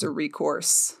law as a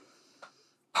recourse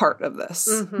part of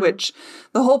this, which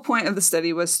the whole point of the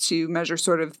study was to measure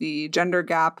sort of the gender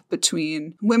gap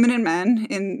between women and men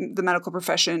in the medical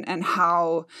profession and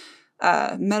how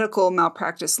medical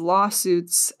malpractice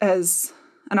lawsuits as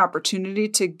an opportunity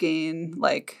to gain,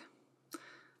 like,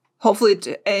 hopefully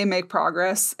to A, make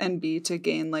progress, and B, to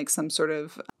gain like some sort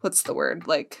of, what's the word,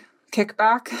 like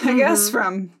kickback, I guess,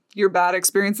 from your bad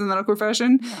experience in the medical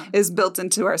profession is built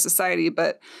into our society.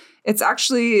 But it's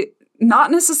actually not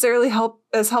necessarily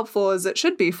as helpful as it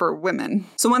should be for women.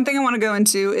 So one thing I want to go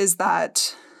into is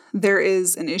that there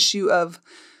is an issue of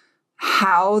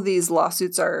how these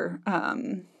lawsuits are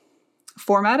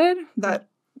formatted that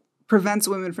prevents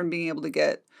women from being able to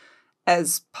get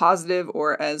as positive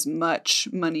or as much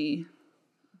money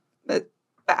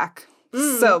back.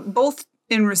 So both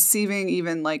in receiving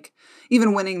even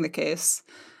winning the case,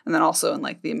 and then also in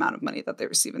like the amount of money that they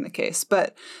receive in the case.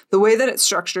 But the way that it's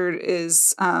structured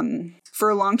is for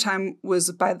a long time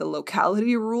was by the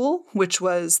locality rule, which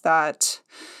was that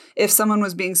if someone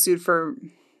was being sued for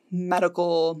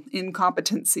medical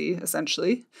incompetency,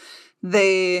 essentially,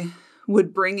 they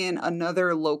would bring in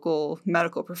another local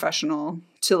medical professional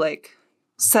to like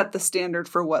set the standard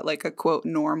for what like a quote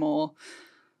normal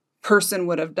person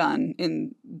would have done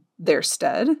in their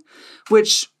stead,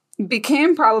 which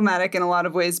became problematic in a lot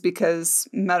of ways because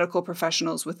medical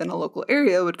professionals within a local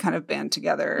area would kind of band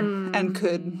together and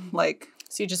could like...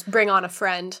 So you just bring on a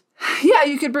friend. Yeah,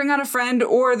 you could bring on a friend,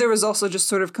 or there was also just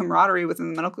sort of camaraderie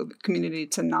within the medical community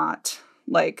to not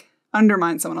like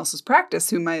undermine someone else's practice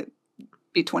who might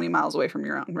be 20 miles away from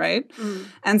your own, right?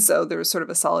 And so there was sort of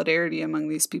a solidarity among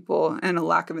these people and a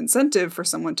lack of incentive for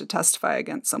someone to testify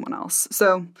against someone else.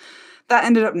 So that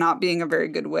ended up not being a very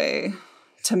good way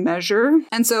to measure.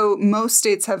 And so most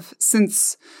states have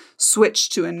since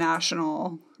switched to a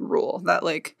national rule that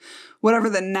like whatever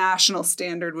the national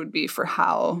standard would be for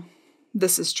how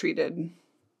this is treated,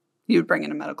 you would bring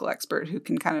in a medical expert who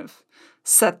can kind of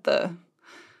set the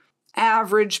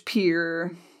average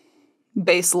peer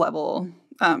base level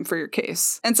for your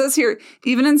case. And it says here,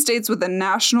 even in states with a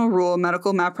national rule,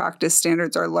 medical malpractice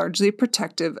standards are largely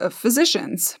protective of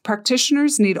physicians.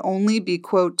 Practitioners need only be,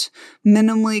 quote,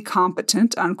 minimally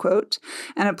competent, unquote,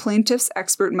 and a plaintiff's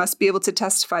expert must be able to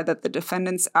testify that the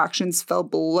defendant's actions fell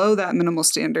below that minimal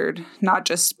standard, not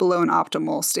just below an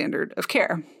optimal standard of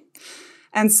care.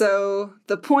 And so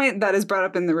the point that is brought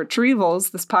up in the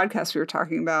Retrievals, this podcast we were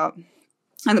talking about,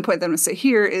 and the point that I'm going to say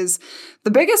here is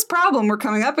the biggest problem we're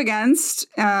coming up against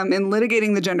in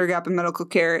litigating the gender gap in medical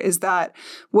care is that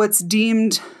what's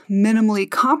deemed minimally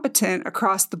competent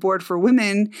across the board for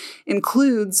women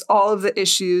includes all of the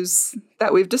issues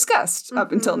that we've discussed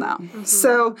up until now.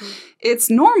 So it's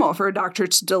normal for a doctor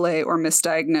to delay or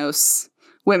misdiagnose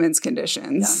women's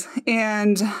conditions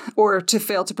and or to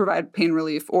fail to provide pain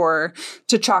relief or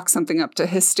to chalk something up to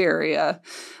hysteria.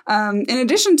 In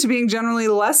addition to being generally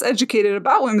less educated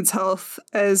about women's health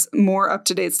as more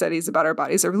up-to-date studies about our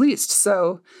bodies are released.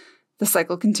 So the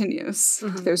cycle continues.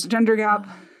 There's a gender gap.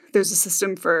 There's a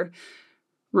system for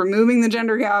removing the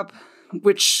gender gap,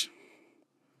 which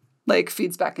like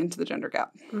feeds back into the gender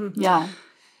gap. Yeah.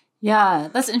 Yeah.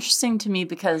 That's interesting to me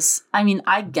because, I mean,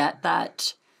 I get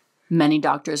that many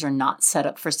doctors are not set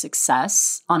up for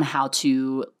success on how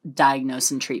to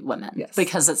diagnose and treat women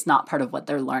because it's not part of what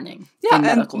they're learning in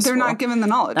medical and they're school. not given the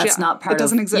knowledge. That's not part of it.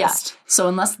 Doesn't exist. Yeah. So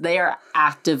unless they are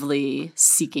actively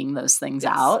seeking those things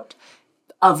out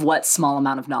of what small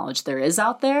amount of knowledge there is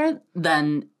out there,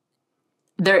 then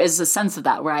there is a sense of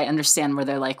that where I understand where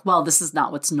they're like, well, this is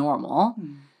not what's normal.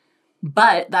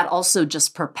 But that also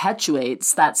just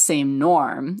perpetuates that same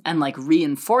norm and like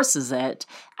reinforces it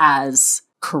as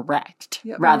correct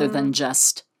rather than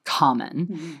just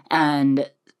common. And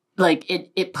like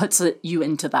it puts you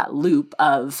into that loop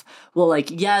of, well,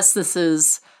 like, yes, this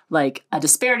is like a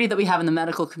disparity that we have in the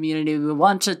medical community. We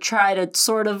want to try to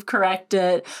sort of correct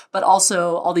it, but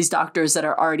also all these doctors that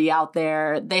are already out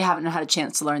there, they haven't had a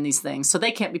chance to learn these things. So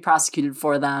they can't be prosecuted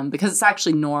for them because it's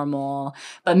actually normal,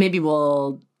 but maybe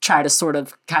we'll try to sort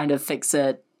of kind of fix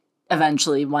it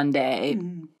eventually one day.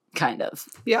 Kind of.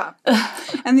 Yeah.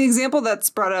 And the example that's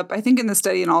brought up, I think in the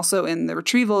study and also in the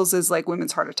retrievals is like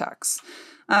women's heart attacks.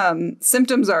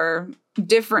 Symptoms are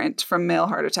different from male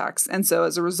heart attacks. And so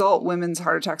as a result, women's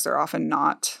heart attacks are often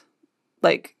not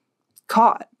like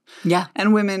caught. Yeah.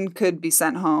 And women could be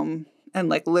sent home and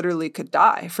like literally could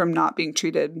die from not being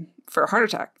treated for a heart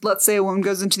attack. Let's say a woman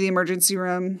goes into the emergency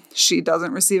room, she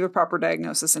doesn't receive a proper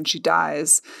diagnosis and she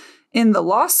dies. In the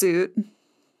lawsuit,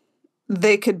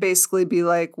 they could basically be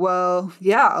like, well,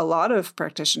 yeah, a lot of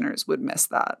practitioners would miss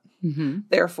that.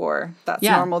 Therefore, that's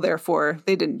normal. Therefore,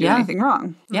 they didn't do anything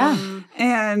wrong. Yeah.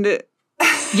 And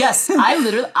yes,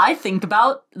 I think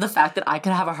about the fact that I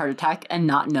could have a heart attack and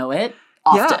not know it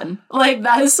often. Like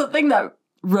that is something that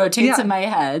rotates in my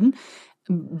head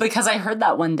because I heard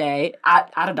that one day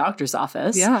at a doctor's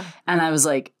office. Yeah. And I was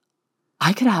like,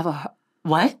 I could have a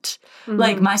what?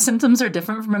 Like my symptoms are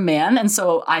different from a man, and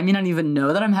so I may not even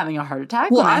know that I'm having a heart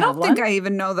attack. Well, I don't think I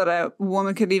even know that a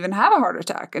woman could even have a heart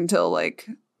attack until like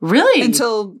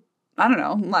until I don't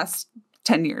know, last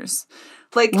 10 years.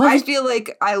 Like I feel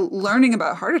like learning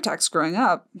about heart attacks growing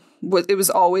up it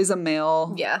was always a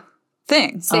male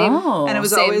thing. Same. Oh. And it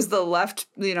was always the left,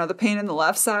 the pain in the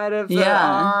left side of the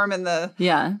arm and the,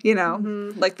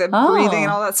 like the breathing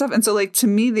and all that stuff. And so like, to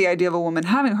me, the idea of a woman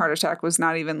having a heart attack was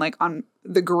not even like on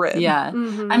the grid. Yeah.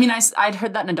 I mean, I'd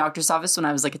heard that in a doctor's office when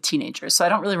I was like a teenager. So I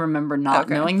don't really remember not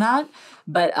knowing that.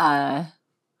 But I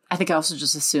think I also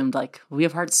just assumed like we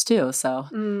have hearts too.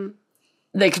 So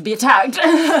they could be attacked.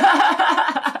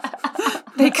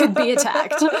 They could be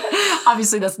attacked.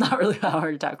 Obviously, that's not really how a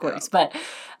heart attack works. But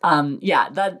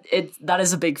that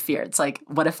is a big fear. It's like,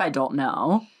 what if I don't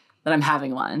know that I'm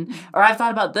having one? Or I've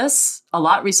thought about this a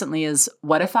lot recently is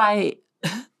what if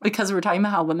because we're talking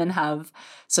about how women have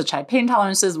such high pain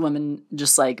tolerances, women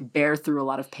just like bear through a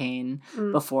lot of pain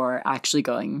before actually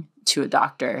going to a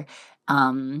doctor.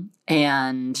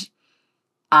 And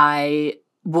I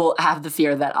will have the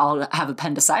fear that I'll have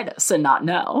appendicitis and not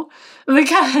know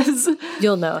because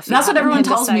you'll know. If that's what everyone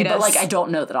tells me, but like I don't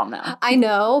know that I'll know. I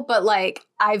know, but like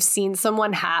I've seen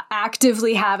someone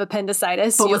actively have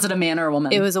appendicitis. But was it a man or a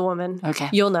woman? It was a woman. Okay,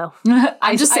 you'll know.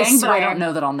 I'm just saying, but I don't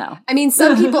know that I'll know. I mean,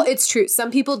 some people, it's true.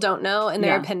 Some people don't know, and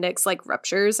their appendix like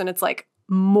ruptures, and it's like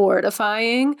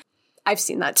mortifying. I've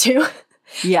seen that too.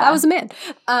 Yeah, that was a man.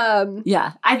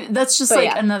 That's just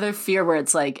like another fear where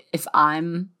it's like if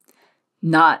I'm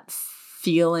not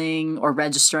feeling or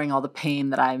registering all the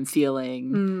pain that I'm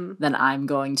feeling, then I'm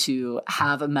going to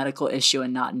have a medical issue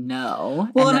and not know.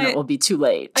 Well, and then it will be too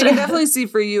late. I can definitely see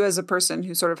for you as a person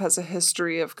who sort of has a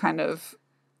history of kind of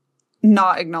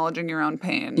not acknowledging your own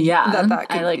pain. Yeah. That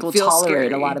I like will feel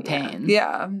tolerate scary. a lot of pain.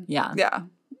 Yeah.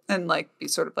 And like be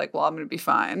sort of like, well, I'm going to be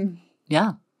fine.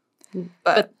 Yeah.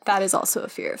 But that is also a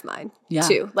fear of mine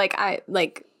too.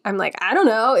 I'm like, I don't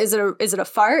know. Is it a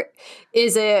fart?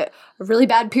 Is it a really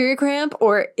bad period cramp?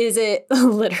 Or is it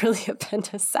literally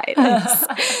appendicitis?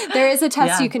 There is a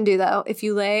test you can do though. If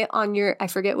you lay on I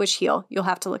forget which heel, you'll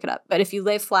have to look it up. But if you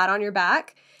lay flat on your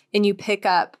back and you pick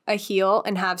up a heel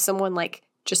and have someone like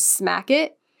just smack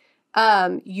it,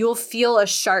 you'll feel a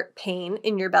pain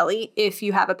in your belly if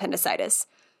you have appendicitis.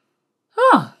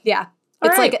 Huh. Yeah.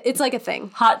 It's like a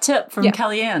thing. Hot tip from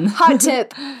Kellyanne. Hot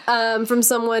tip from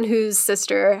someone whose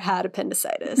sister had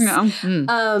appendicitis. Yeah.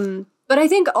 But I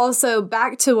think also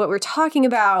back to what we're talking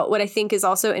about, what I think is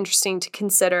also interesting to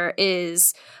consider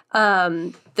is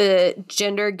the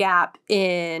gender gap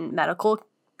in medical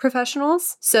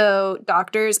professionals. So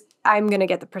doctors, I'm going to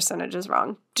get the percentages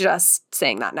wrong, just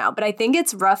saying that now. But I think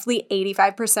it's roughly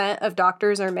 85% of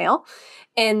doctors are male.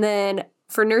 And then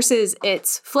For nurses,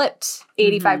 it's flipped.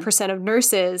 85% of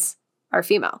nurses are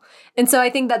female. And so I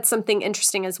think that's something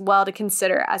interesting as well to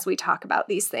consider as we talk about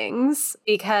these things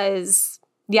because,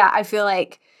 yeah, I feel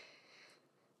like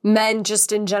men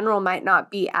just in general might not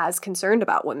be as concerned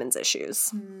about women's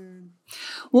issues.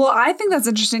 Well, I think that's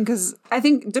interesting because I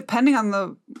think depending on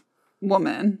the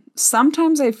woman,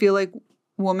 sometimes I feel like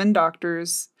woman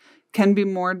doctors can be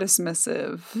more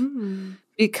dismissive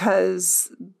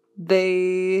because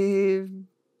they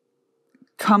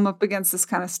come up against this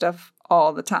kind of stuff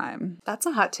all the time. That's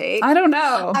a hot take. I don't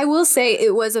know. I will say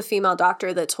it was a female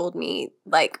doctor that told me,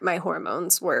 like, my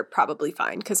hormones were probably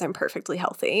fine because I'm perfectly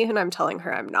healthy. And I'm telling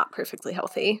her I'm not perfectly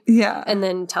healthy. Yeah. And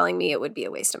then telling me it would be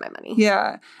a waste of my money.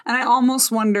 Yeah. And I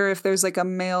almost wonder if there's like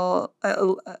a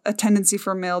tendency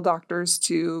for male doctors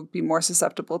to be more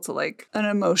susceptible to like an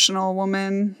emotional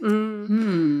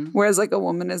woman. Whereas like a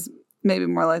woman is maybe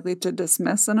more likely to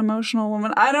dismiss an emotional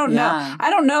woman. I don't know. I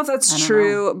don't know if that's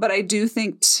true, but I do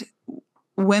think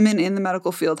women in the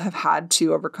medical field have had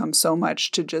to overcome so much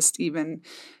to just even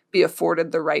be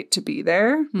afforded the right to be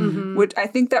there, which I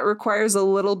think that requires a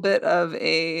little bit of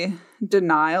a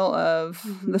denial of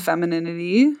the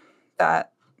femininity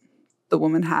that the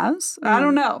woman has. I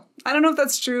don't know. I don't know if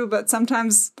that's true, but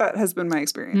sometimes that has been my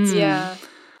experience. Yeah.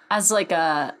 As like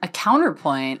a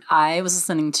counterpoint, I was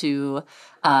listening to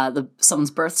someone's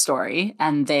birth story,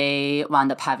 and they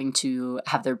wound up having to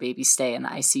have their baby stay in the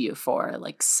ICU for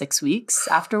like 6 weeks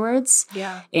afterwards.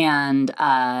 Yeah. And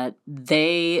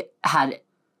they had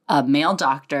a male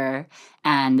doctor,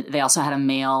 and they also had a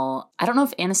male, I don't know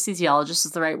if anesthesiologist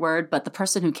is the right word, but the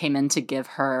person who came in to give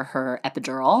her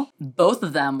epidural. Both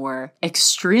of them were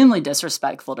extremely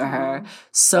disrespectful to her,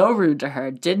 so rude to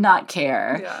her, did not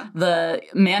care. Yeah. The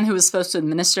man who was supposed to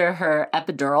administer her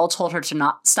epidural told her to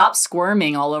not stop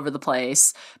squirming all over the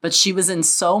place, but she was in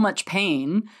so much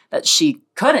pain that she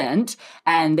couldn't,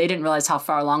 and they didn't realize how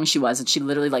far along she was, and she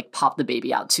literally like popped the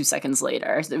baby out 2 seconds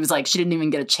later. It was like she didn't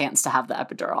even get a chance to have the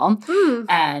epidural.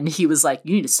 And he was like,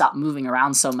 you need to stop moving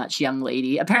around so much, young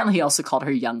lady. Apparently he also called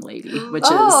her young lady, which is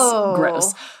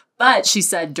gross. But she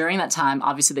said during that time,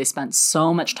 obviously they spent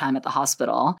so much time at the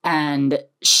hospital, and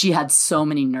she had so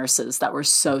many nurses that were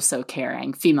so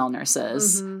caring, female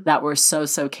nurses that were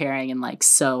so caring and like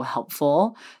so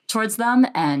helpful towards them.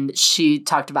 And she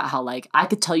talked about how like I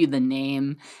could tell you the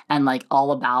name and like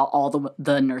all about all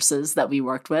the nurses that we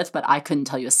worked with, but I couldn't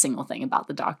tell you a single thing about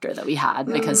the doctor that we had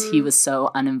because he was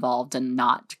so uninvolved and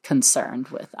not concerned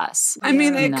with us. I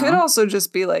mean, it could also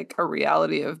just be like a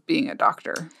reality of being a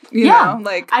doctor. You know?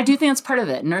 Like I do think that's part of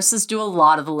it. Nurses do a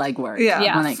lot of the legwork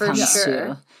when it comes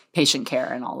to patient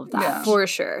care and all of that. Yeah. For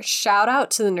sure. Shout out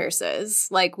to the nurses.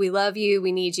 Like, we love you.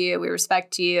 We need you. We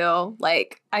respect you.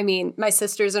 Like, I mean, my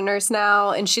sister's a nurse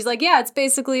now, and she's like, yeah, it's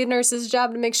basically a nurse's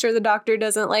job to make sure the doctor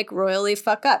doesn't, like, royally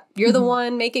fuck up. You're the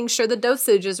one making sure the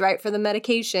dosage is right for the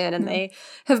medication, and they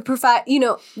have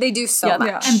they do so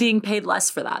much. And being paid less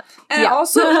for that. And it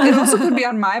also could be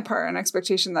on my part an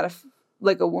expectation that if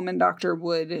like a woman doctor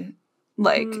would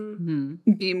like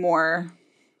be more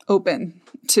open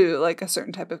to like a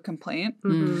certain type of complaint,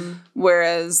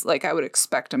 whereas like I would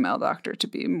expect a male doctor to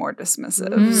be more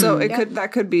dismissive. So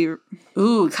that could be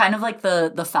kind of like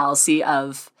the fallacy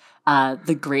of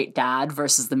the great dad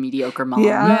versus the mediocre mom.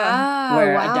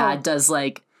 Where a dad does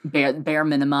like bare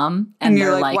minimum, and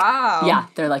you're they're like, wow. Yeah,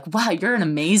 they're like, wow, you're an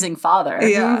amazing father.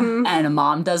 Yeah. And a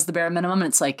mom does the bare minimum, and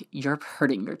it's like, you're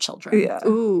hurting your children. Yeah.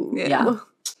 Ooh. Yeah.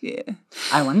 Yeah.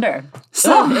 I wonder.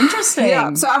 So interesting.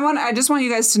 Yeah. So I just want you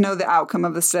guys to know the outcome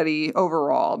of the study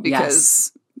overall,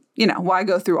 because why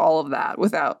go through all of that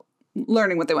without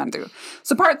learning what they went through?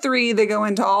 So part 3, they go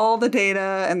into all the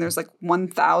data, and there's like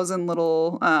 1,000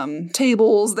 little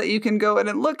tables that you can go in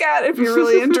and look at if you're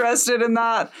really interested in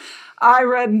that. I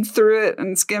read through it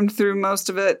and skimmed through most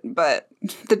of it, but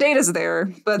the data's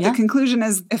there. But the conclusion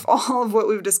is, if all of what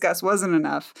we've discussed wasn't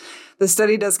enough, the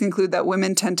study does conclude that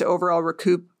women tend to overall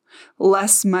recoup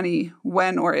less money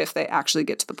when or if they actually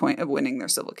get to the point of winning their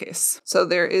civil case. So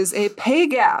there is a pay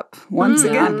gap. Once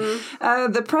again,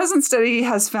 the present study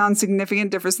has found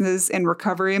significant differences in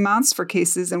recovery amounts for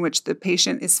cases in which the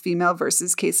patient is female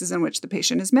versus cases in which the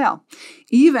patient is male,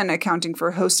 even accounting for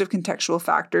a host of contextual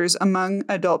factors among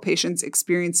adult patients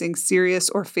experiencing serious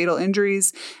or fatal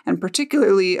injuries, and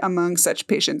particularly among such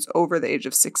patients over the age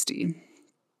of 60.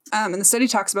 And the study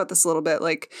talks about this a little bit,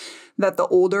 like that the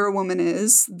older a woman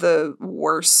is, the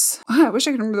worse. I wish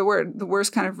I could remember the word. The worse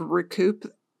kind of recoup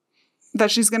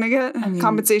that she's going to get,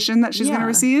 compensation that she's going to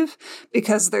receive,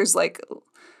 because there's like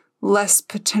less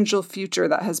potential future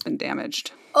that has been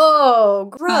damaged. Oh,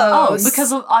 gross. Oh,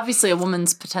 because obviously a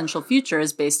woman's potential future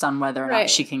is based on whether or Right. not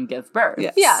she can give birth.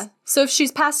 Yes. Yeah. So if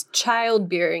she's past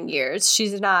childbearing years,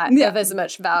 she's not Yeah. of as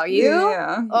much value.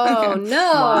 Yeah. Oh, Okay. no.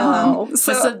 Wow.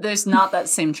 So- So there's not that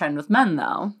same trend with men,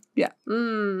 though.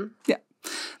 Mm.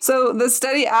 So the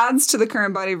study adds to the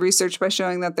current body of research by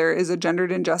showing that there is a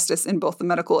gendered injustice in both the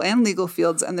medical and legal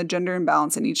fields, and the gender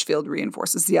imbalance in each field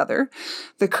reinforces the other.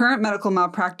 The current medical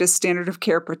malpractice standard of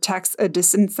care protects a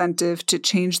disincentive to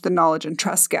change the knowledge and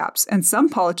trust gaps, and some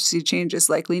policy change is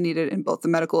likely needed in both the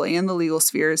medical and the legal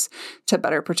spheres to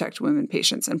better protect women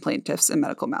patients and plaintiffs in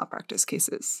medical malpractice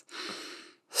cases.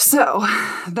 So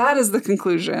that is the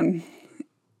conclusion.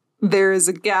 There is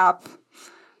a gap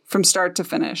from start to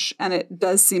finish. And it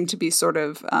does seem to be sort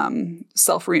of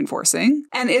self-reinforcing.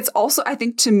 And it's also, I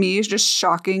think, to me, just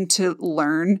shocking to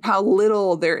learn how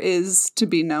little there is to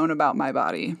be known about my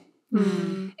body.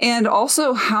 And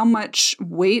also how much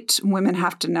weight women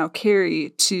have to now carry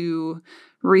to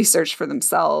research for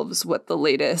themselves what the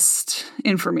latest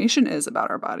information is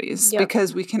about our bodies. Yep.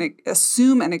 Because we can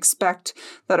assume and expect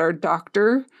that our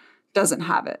doctor doesn't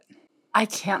have it. I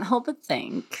can't help but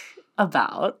think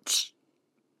about.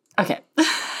 Okay.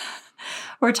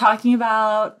 We're talking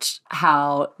about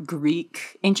how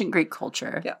ancient Greek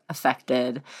culture Yeah.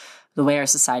 affected the way our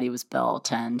society was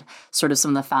built and sort of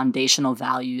some of the foundational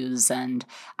values and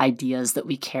ideas that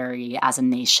we carry as a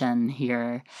nation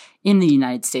here in the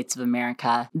United States of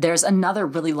America. There's another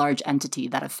really large entity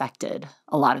that affected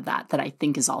a lot of that I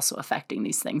think is also affecting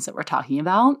these things that we're talking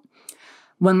about.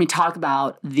 When we talk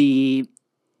about the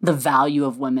value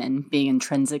of women being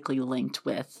intrinsically linked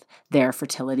with their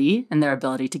fertility and their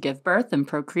ability to give birth and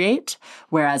procreate,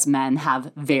 whereas men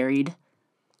have varied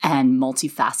and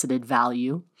multifaceted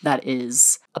value that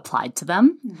is applied to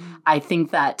them. Mm-hmm. I think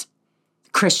that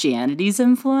Christianity's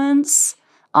influence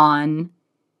on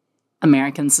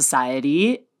American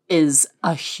society is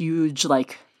a huge,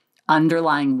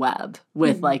 underlying web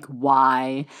with,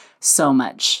 why so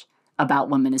much about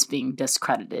women is being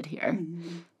discredited here.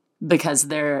 Mm-hmm. Because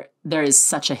there is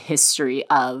such a history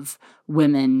of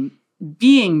women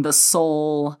being the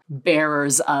sole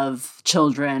bearers of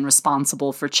children,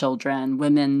 responsible for children,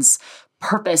 women's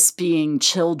purpose being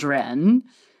children,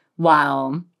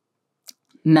 while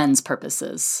men's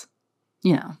purposes,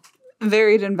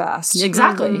 varied and vast.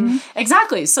 Exactly. Mm-hmm.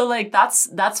 Exactly. So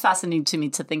that's fascinating to me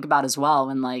to think about as well.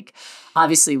 And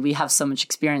obviously we have so much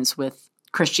experience with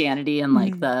Christianity and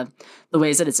the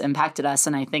ways that it's impacted us.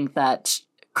 And I think that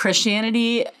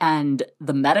Christianity and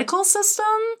the medical system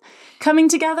coming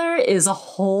together is a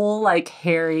whole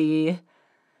hairy,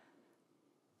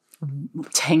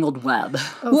 tangled web.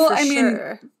 Oh, well, for I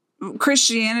sure. mean,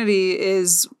 Christianity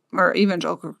or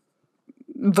evangelical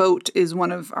vote is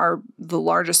one of the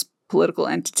largest political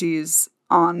entities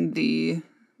on the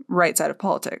right side of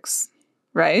politics,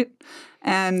 right?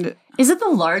 And is it the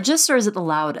largest or is it the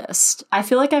loudest? I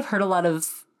feel like I've heard a lot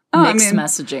of mixed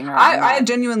messaging around I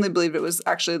genuinely believe it was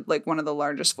actually one of the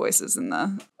largest voices in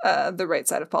the right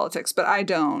side of politics, but I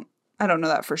don't know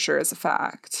that for sure as a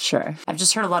fact. Sure. I've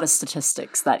just heard a lot of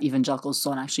statistics that evangelicals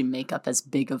don't actually make up as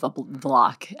big of a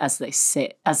block as they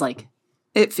say,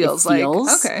 it feels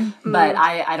okay. But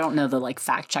I don't know the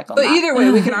fact check on that. But either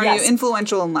way, we can argue Yes.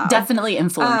 influential and loud. Definitely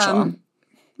influential.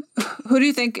 Who do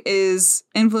you think is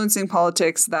influencing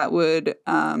politics that would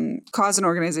cause an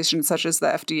organization such as the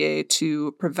FDA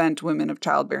to prevent women of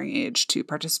childbearing age to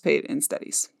participate in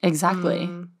studies? Exactly.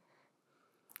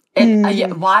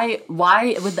 And why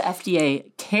would the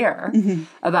FDA care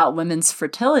about women's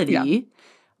fertility?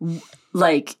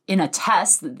 Yeah. In a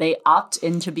test that they opt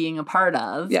into being a part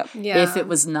of, if it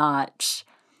was not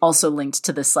also linked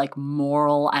to this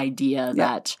moral idea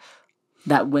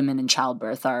that women in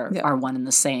childbirth are one and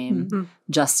the same,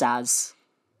 just as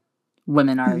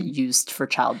women are used for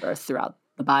childbirth throughout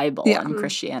the Bible and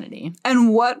Christianity.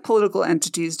 And what political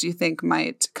entities do you think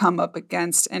might come up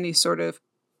against any sort of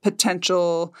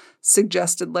potential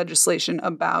suggested legislation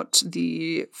about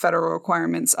the federal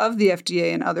requirements of the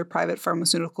FDA and other private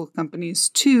pharmaceutical companies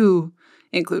to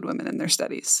include women in their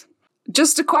studies?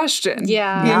 Just a question.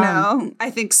 Yeah.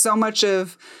 I think so much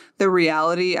of the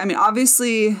reality,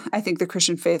 obviously, I think the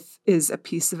Christian faith is a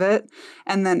piece of it.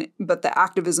 But the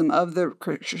activism of the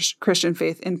Christian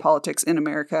faith in politics in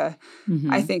America,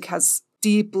 I think has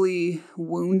deeply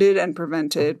wounded and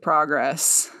prevented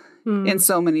progress in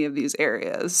so many of these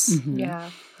areas. Yeah.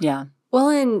 Yeah. Well,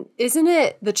 and isn't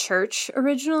it the church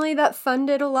originally that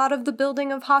funded a lot of the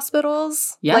building of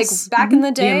hospitals? Yes. Like back in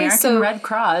the day. The American Red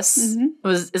Cross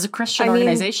is a Christian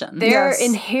organization. They're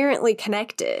inherently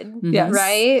connected, Yes.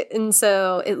 right? And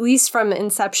so at least from the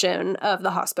inception of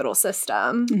the hospital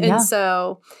system. Yeah. And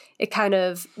so it kind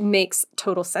of makes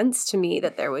total sense to me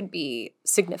that there would be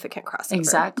significant crossover.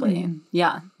 Exactly.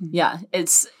 Yeah.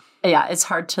 It's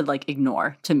hard to like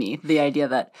ignore, to me, the idea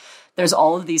that there's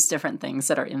all of these different things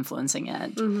that are influencing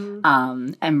it,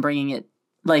 and bringing it,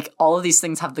 like all of these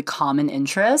things have the common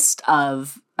interest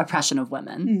of oppression of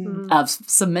women, of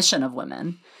submission of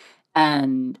women.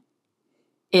 And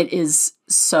it is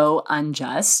so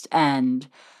unjust, and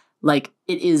like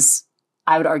it is,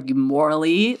 I would argue,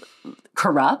 morally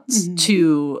corrupt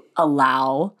to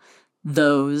allow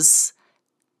those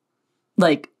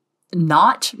like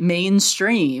not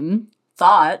mainstream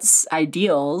thoughts,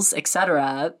 ideals,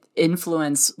 etc.,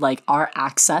 influence like our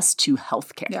access to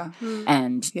healthcare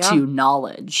and to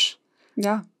knowledge.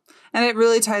 Yeah. And it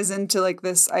really ties into like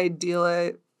this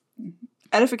ideal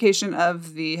edification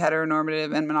of the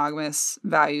heteronormative and monogamous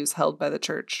values held by the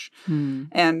church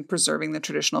and preserving the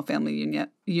traditional family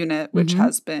unit, which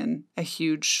has been a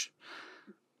huge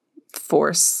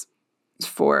force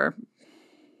for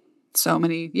so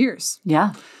many years.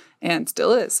 Yeah. And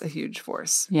still is a huge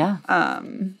force. Yeah.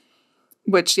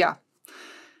 Which,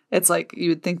 it's like you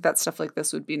would think that stuff like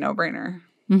this would be no-brainer.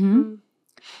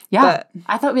 Yeah. But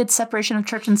I thought we had separation of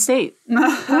church and state. What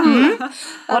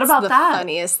about the that?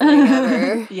 Funniest thing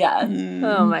ever. Yeah.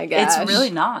 Oh my gosh. It's really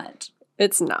not.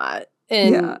 It's not.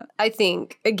 And I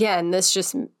think, again, this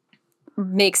just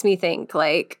makes me think,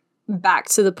 like, back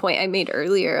to the point I made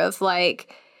earlier of,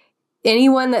 like,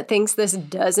 anyone that thinks this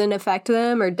doesn't affect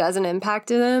them or doesn't impact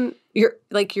them,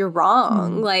 you're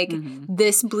wrong. Like,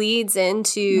 this bleeds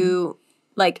into,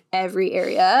 like, every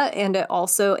area, and it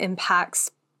also impacts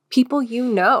people you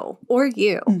know or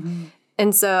you.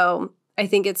 And so I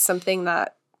think it's something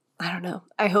that, I don't know,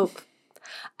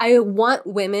 I want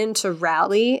women to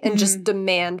rally and just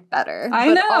demand better.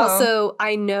 I know. Also,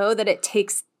 I know that it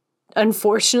takes,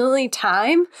 unfortunately,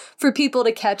 time for people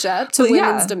to catch up to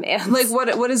women's demands. Like,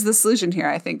 what is the solution here?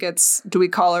 I think it's, do we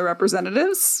call our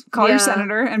representatives, call your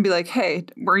senator and be like, hey,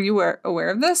 were you aware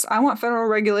of this? I want federal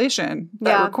regulation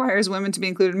that requires women to be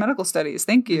included in medical studies.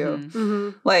 Thank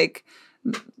you. Like,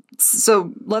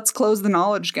 so let's close the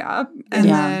knowledge gap. And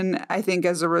then I think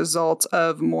as a result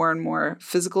of more and more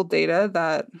physical data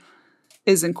that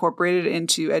is incorporated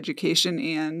into education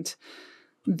and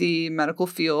the medical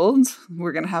field,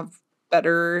 we're going to have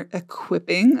better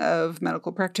equipping of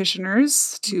medical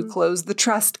practitioners to close the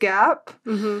trust gap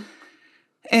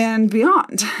and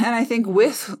beyond. And I think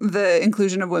with the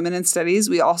inclusion of women in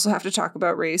studies, we also have to talk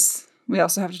about race. We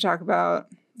also have to talk about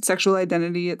sexual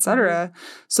identity, et cetera,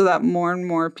 so that more and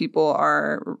more people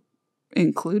are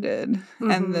included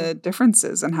and the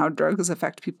differences and how drugs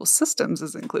affect people's systems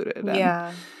is included.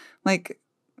 And, like,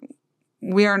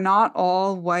 we are not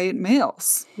all white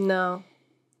males. No.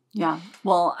 Yeah.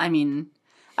 Well, I mean,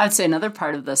 I would say another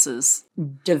part of this is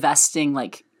divesting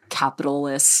like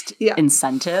capitalist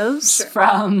incentives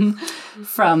from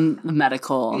the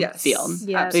medical field.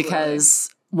 Yes.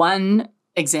 Because one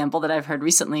example that I've heard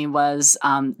recently was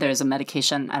there's a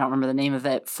medication, I don't remember the name of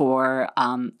it, for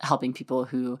helping people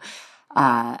who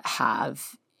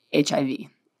have HIV,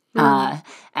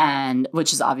 and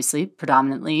which is obviously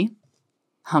predominantly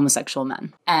homosexual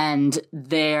men. And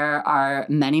there are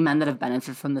many men that have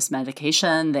benefited from this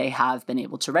medication. They have been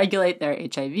able to regulate their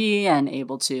HIV and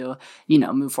able to,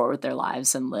 move forward with their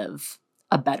lives and live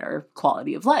a better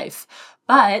quality of life.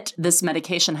 But this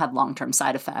medication had long-term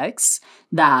side effects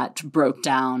that broke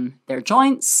down their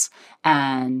joints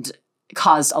and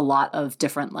caused a lot of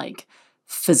different like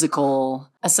physical,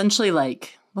 essentially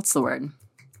like, what's the word?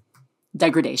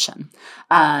 Degradation.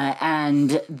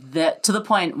 And to the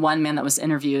point, one man that was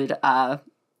interviewed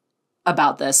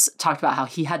about this talked about how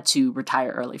he had to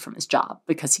retire early from his job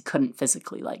because he couldn't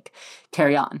physically like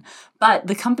carry on. But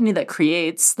the company that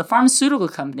creates, the pharmaceutical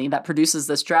company that produces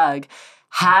this drug,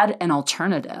 had an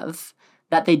alternative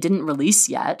that they didn't release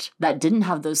yet that didn't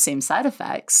have those same side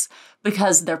effects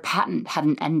because their patent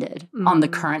hadn't ended on the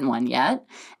current one yet.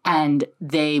 And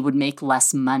they would make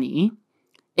less money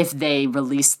if they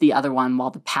released the other one while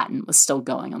the patent was still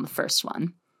going on the first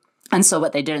one. And so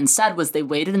what they did instead was they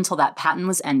waited until that patent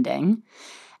was ending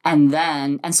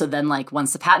And so then like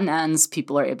once the patent ends,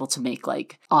 people are able to make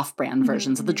like off-brand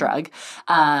versions of the drug.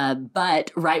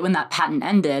 But right when that patent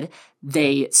ended,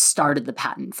 they started the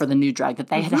patent for the new drug that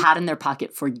they had in their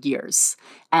pocket for years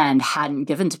and hadn't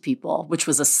given to people, which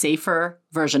was a safer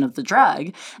version of the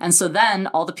drug. And so then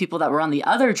all the people that were on the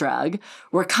other drug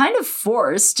were kind of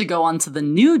forced to go onto the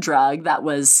new drug that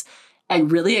was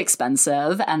really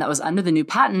expensive and that was under the new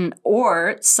patent,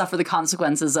 or suffer the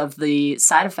consequences of the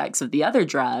side effects of the other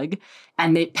drug,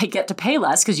 and they get to pay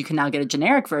less because you can now get a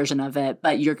generic version of it,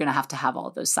 but you're going to have all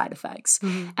of those side effects.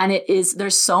 And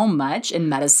there's so much in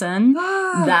medicine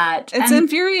that it's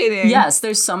infuriating. Yes,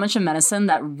 there's so much in medicine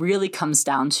that really comes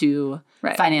down to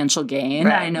financial gain.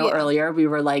 Right. I know earlier we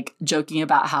were like joking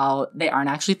about how they aren't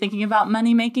actually thinking about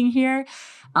money making here.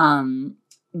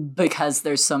 Because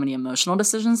there's so many emotional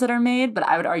decisions that are made. But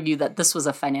I would argue that this was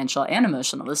a financial and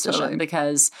emotional decision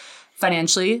because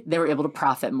financially they were able to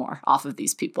profit more off of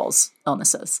these people's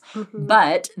illnesses.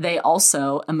 But they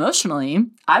also emotionally,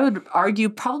 I would argue,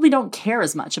 probably don't care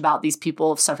as much about these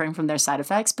people suffering from their side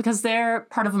effects because they're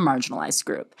part of a marginalized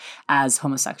group as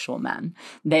homosexual men.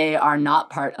 They are not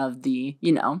part of the,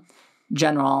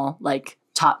 general like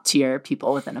top tier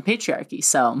people within a patriarchy.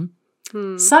 So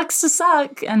sucks to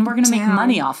suck, and we're going to make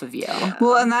money off of you.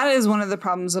 Well, and that is one of the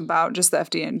problems about just the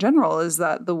FDA in general, is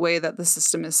that the way that the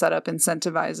system is set up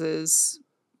incentivizes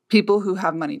people who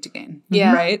have money to gain.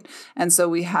 Yeah. Right? And so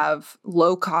we have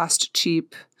low cost,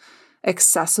 cheap,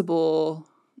 accessible,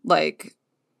 like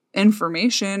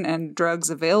information and drugs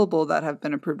available that have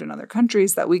been approved in other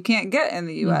countries that we can't get in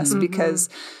the US because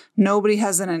nobody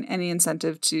has any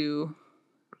incentive to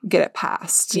get it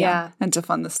passed and to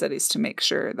fund the studies to make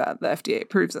sure that the FDA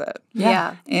approves it.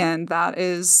 Yeah. And that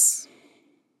is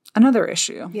another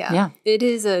issue. Yeah. It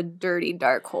is a dirty,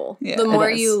 dark hole. Yeah, the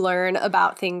more it is. you learn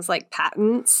about things like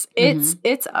patents,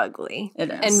 it's ugly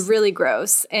It is. and really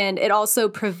gross. And it also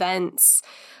prevents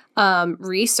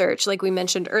research. Like we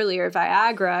mentioned earlier,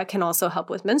 Viagra can also help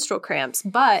with menstrual cramps,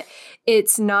 but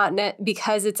it's not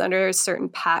because it's under a certain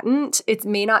patent, it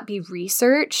may not be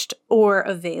researched or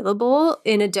available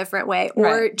in a different way,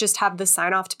 or just have the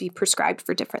sign off to be prescribed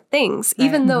for different things,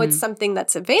 even though it's something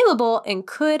that's available and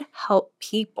could help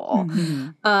people.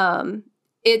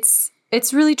 It's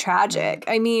really tragic.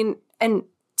 I mean, and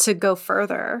to go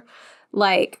further,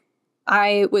 like,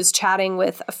 I was chatting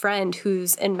with a friend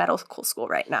who's in medical school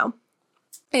right now,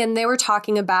 and they were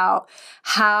talking about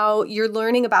how you're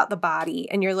learning about the body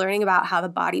and you're learning about how the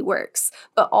body works,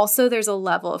 but also there's a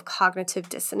level of cognitive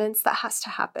dissonance that has to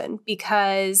happen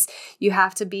because you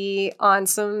have to be on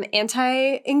some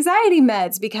anti-anxiety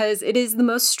meds because it is the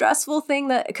most stressful thing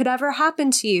that could ever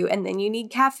happen to you. And then you need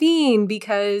caffeine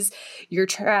because you're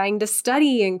trying to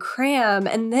study and cram.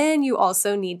 And then you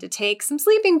also need to take some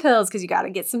sleeping pills because you got to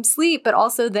get some sleep. But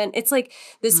also then it's like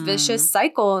this vicious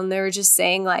cycle. And they were just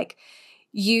saying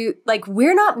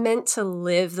we're not meant to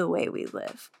live the way we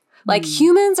live. Like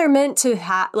humans are meant to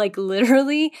have like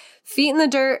literally feet in the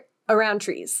dirt around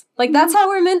trees. Like that's how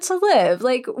we're meant to live.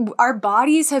 Like our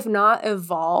bodies have not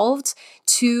evolved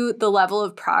to the level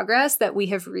of progress that we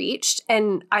have reached.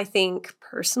 And I think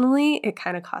personally, it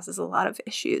kind of causes a lot of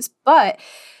issues. But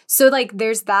so like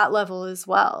there's that level as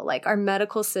well. Like our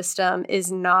medical system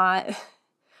is not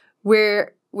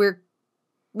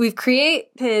we've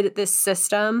created this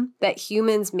system that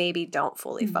humans maybe don't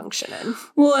fully function in.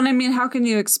 Well, and I mean, how can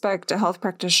you expect a health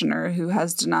practitioner who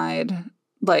has denied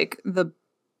like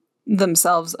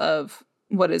themselves of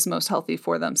what is most healthy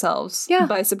for themselves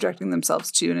by subjecting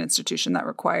themselves to an institution that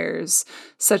requires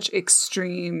such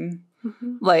extreme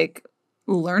like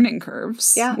learning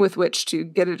curves with which to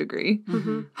get a degree?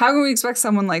 How can we expect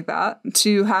someone like that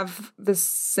to have the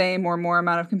same or more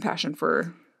amount of compassion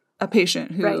for a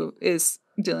patient who is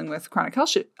dealing with chronic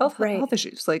health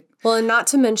issues? Like, well, and not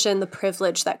to mention the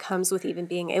privilege that comes with even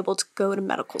being able to go to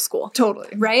medical school. Totally.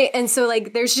 Right? And so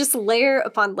like there's just layer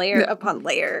upon layer upon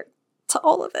layer to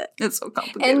all of it. It's so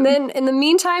complicated. And then in the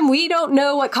meantime, we don't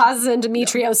know what causes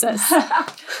endometriosis.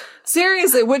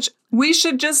 Seriously, which we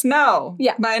should just know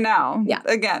by now. Yeah.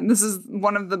 Again, this is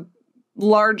one of the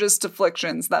largest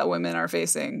afflictions that women are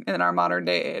facing in our modern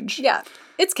day age. Yeah.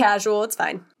 It's casual. It's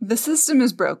fine. The system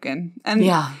is broken. And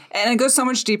it goes so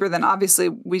much deeper than, obviously,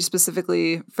 we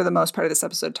specifically, for the most part of this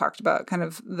episode, talked about kind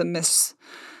of the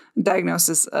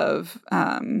misdiagnosis of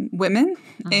women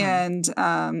and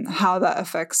how that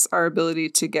affects our ability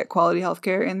to get quality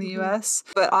healthcare in the U.S.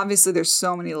 But obviously, there's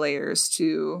so many layers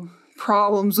to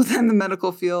problems within the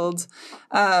medical field.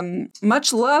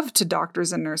 Much love to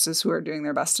doctors and nurses who are doing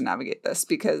their best to navigate this,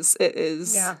 because it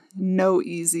is no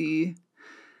easy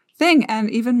thing. And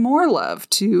even more love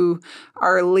to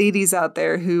our ladies out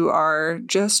there who are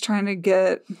just trying to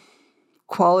get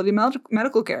quality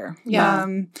medical care. Yeah.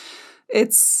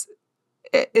 It's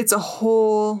a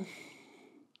whole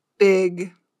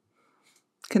big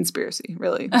conspiracy,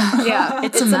 really. Yeah.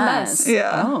 It's a mess.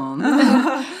 Yeah.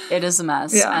 Oh. It is a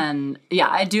mess. Yeah. And yeah,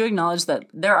 I do acknowledge that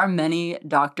there are many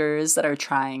doctors that are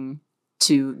trying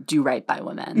to do right by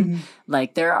women. Mm-hmm.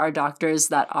 Like there are doctors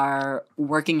that are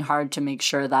working hard to make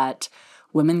sure that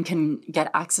women can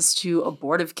get access to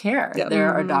abortive care. Yep.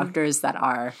 There are doctors that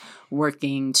are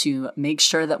working to make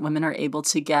sure that women are able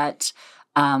to get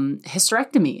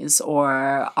hysterectomies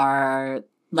or are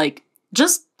like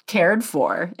just cared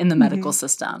for in the medical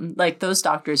system. Like those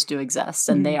doctors do exist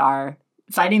and they are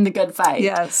fighting the good fight.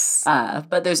 Yes.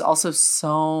 But there's also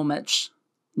so much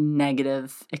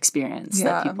negative experience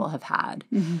that people have had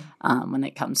when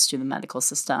it comes to the medical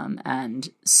system, and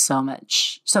so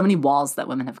many walls that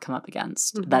women have come up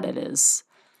against that it is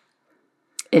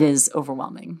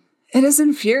overwhelming. It is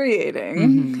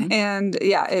infuriating. And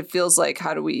yeah, it feels like,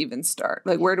 how do we even start?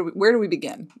 Like, where do we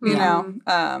begin? You know?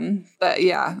 But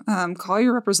yeah, call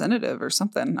your representative or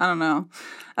something. I don't know.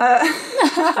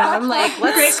 I'm like,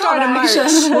 let's start a march.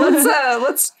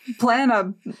 Let's plan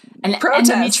a And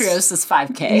protest. endometriosis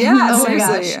 5K. Yeah, Oh my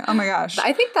seriously. gosh. Oh my gosh.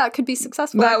 I think that could be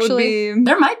successful, That actually. would be...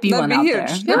 There might be That'd one be out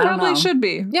huge. there. There I don't probably know. should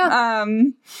be. Yeah.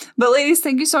 But ladies,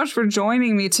 thank you so much for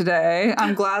joining me today.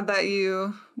 I'm glad that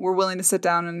you were willing to sit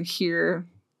down and hear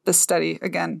the study.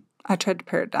 Again, I tried to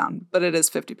pare it down, but it is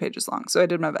 50 pages long, so I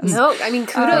did my best. No, I mean,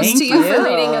 kudos Thank to you for you.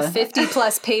 reading a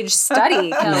 50-plus page study,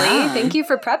 Kelly. Yeah. Thank you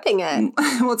for prepping it.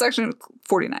 Well, it's actually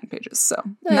 49 pages, so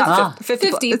Yeah. not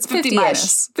 50. 50, It's 50 50-ish.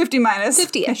 minus. 50 minus.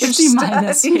 50-ish. 50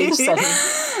 minus page study.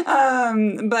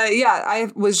 But yeah,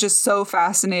 I was just so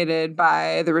fascinated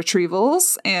by the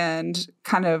retrievals and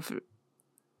kind of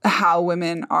how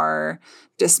women are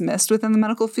dismissed within the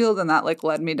medical field, and that like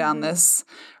led me down this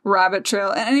rabbit trail.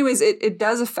 And anyways, it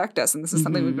does affect us, and this is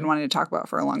something we've been wanting to talk about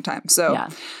for a long time. So Yeah.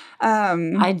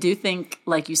 I do think,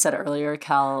 like you said earlier,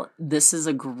 Kel, this is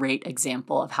a great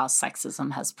example of how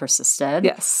sexism has persisted.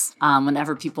 yes.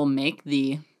 Whenever people make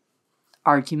the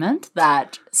argument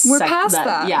that We're past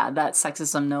that. Yeah, that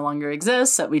sexism no longer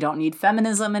exists, that we don't need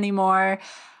feminism anymore,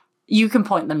 you can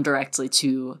point them directly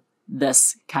to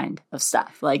this kind of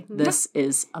stuff. Like this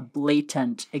is a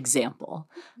blatant example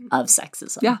of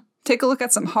sexism. Yeah. Take a look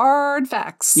at some hard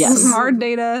facts, Yes. some hard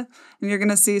data, and you're going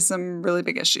to see some really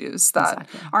big issues that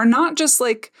Exactly. are not just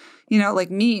like,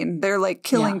 like mean. They're like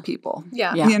killing Yeah. people.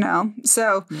 Yeah. Yeah.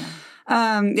 So,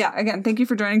 again, thank you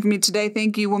for joining me today.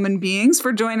 Thank you, woman beings,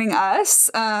 for joining us.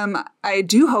 I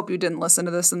do hope you didn't listen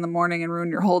to this in the morning and ruin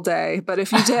your whole day. But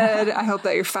if you did, I hope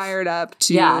that you're fired up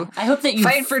to I hope that you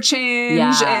fight for change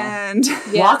Yeah. and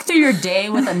walk through your day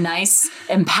with a nice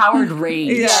empowered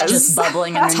rage Yes. just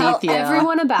bubbling underneath Tell you.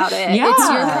 everyone about it. Yeah. It's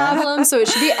your problem, so it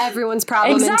should be everyone's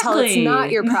problem until it's Exactly. not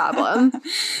your problem.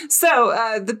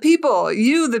 So the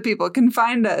people can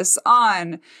find us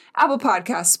on Apple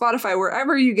Podcasts, Spotify,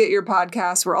 wherever you get your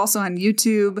podcasts. We're also on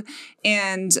YouTube.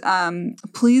 And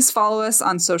please follow us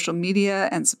on social media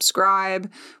and subscribe.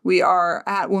 We are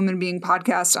at Woman Being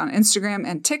Podcast on Instagram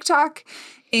and TikTok.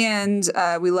 And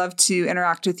we love to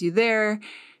interact with you there,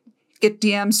 get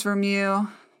DMs from you,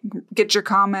 get your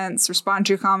comments, respond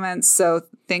to your comments. So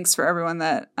thanks for everyone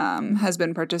that has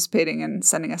been participating and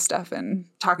sending us stuff and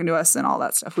talking to us and all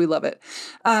that stuff. We love it.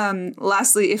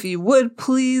 Lastly, if you would,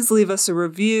 please leave us a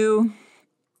review.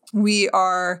 We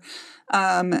are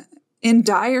in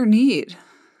dire need,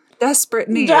 desperate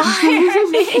need of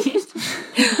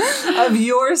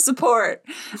your support.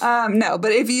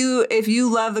 But if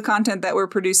you love the content that we're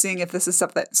producing, if this is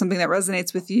something that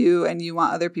resonates with you and you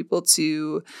want other people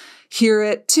to hear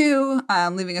it too,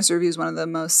 leaving us a review is one of the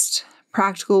most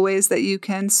practical ways that you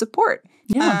can support.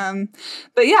 Yeah.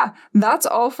 But yeah, that's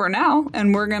all for now,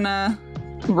 and we're gonna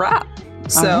wrap.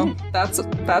 So All right. that's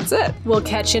it. We'll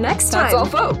catch you next time. That's all,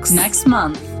 folks. Next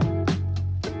month.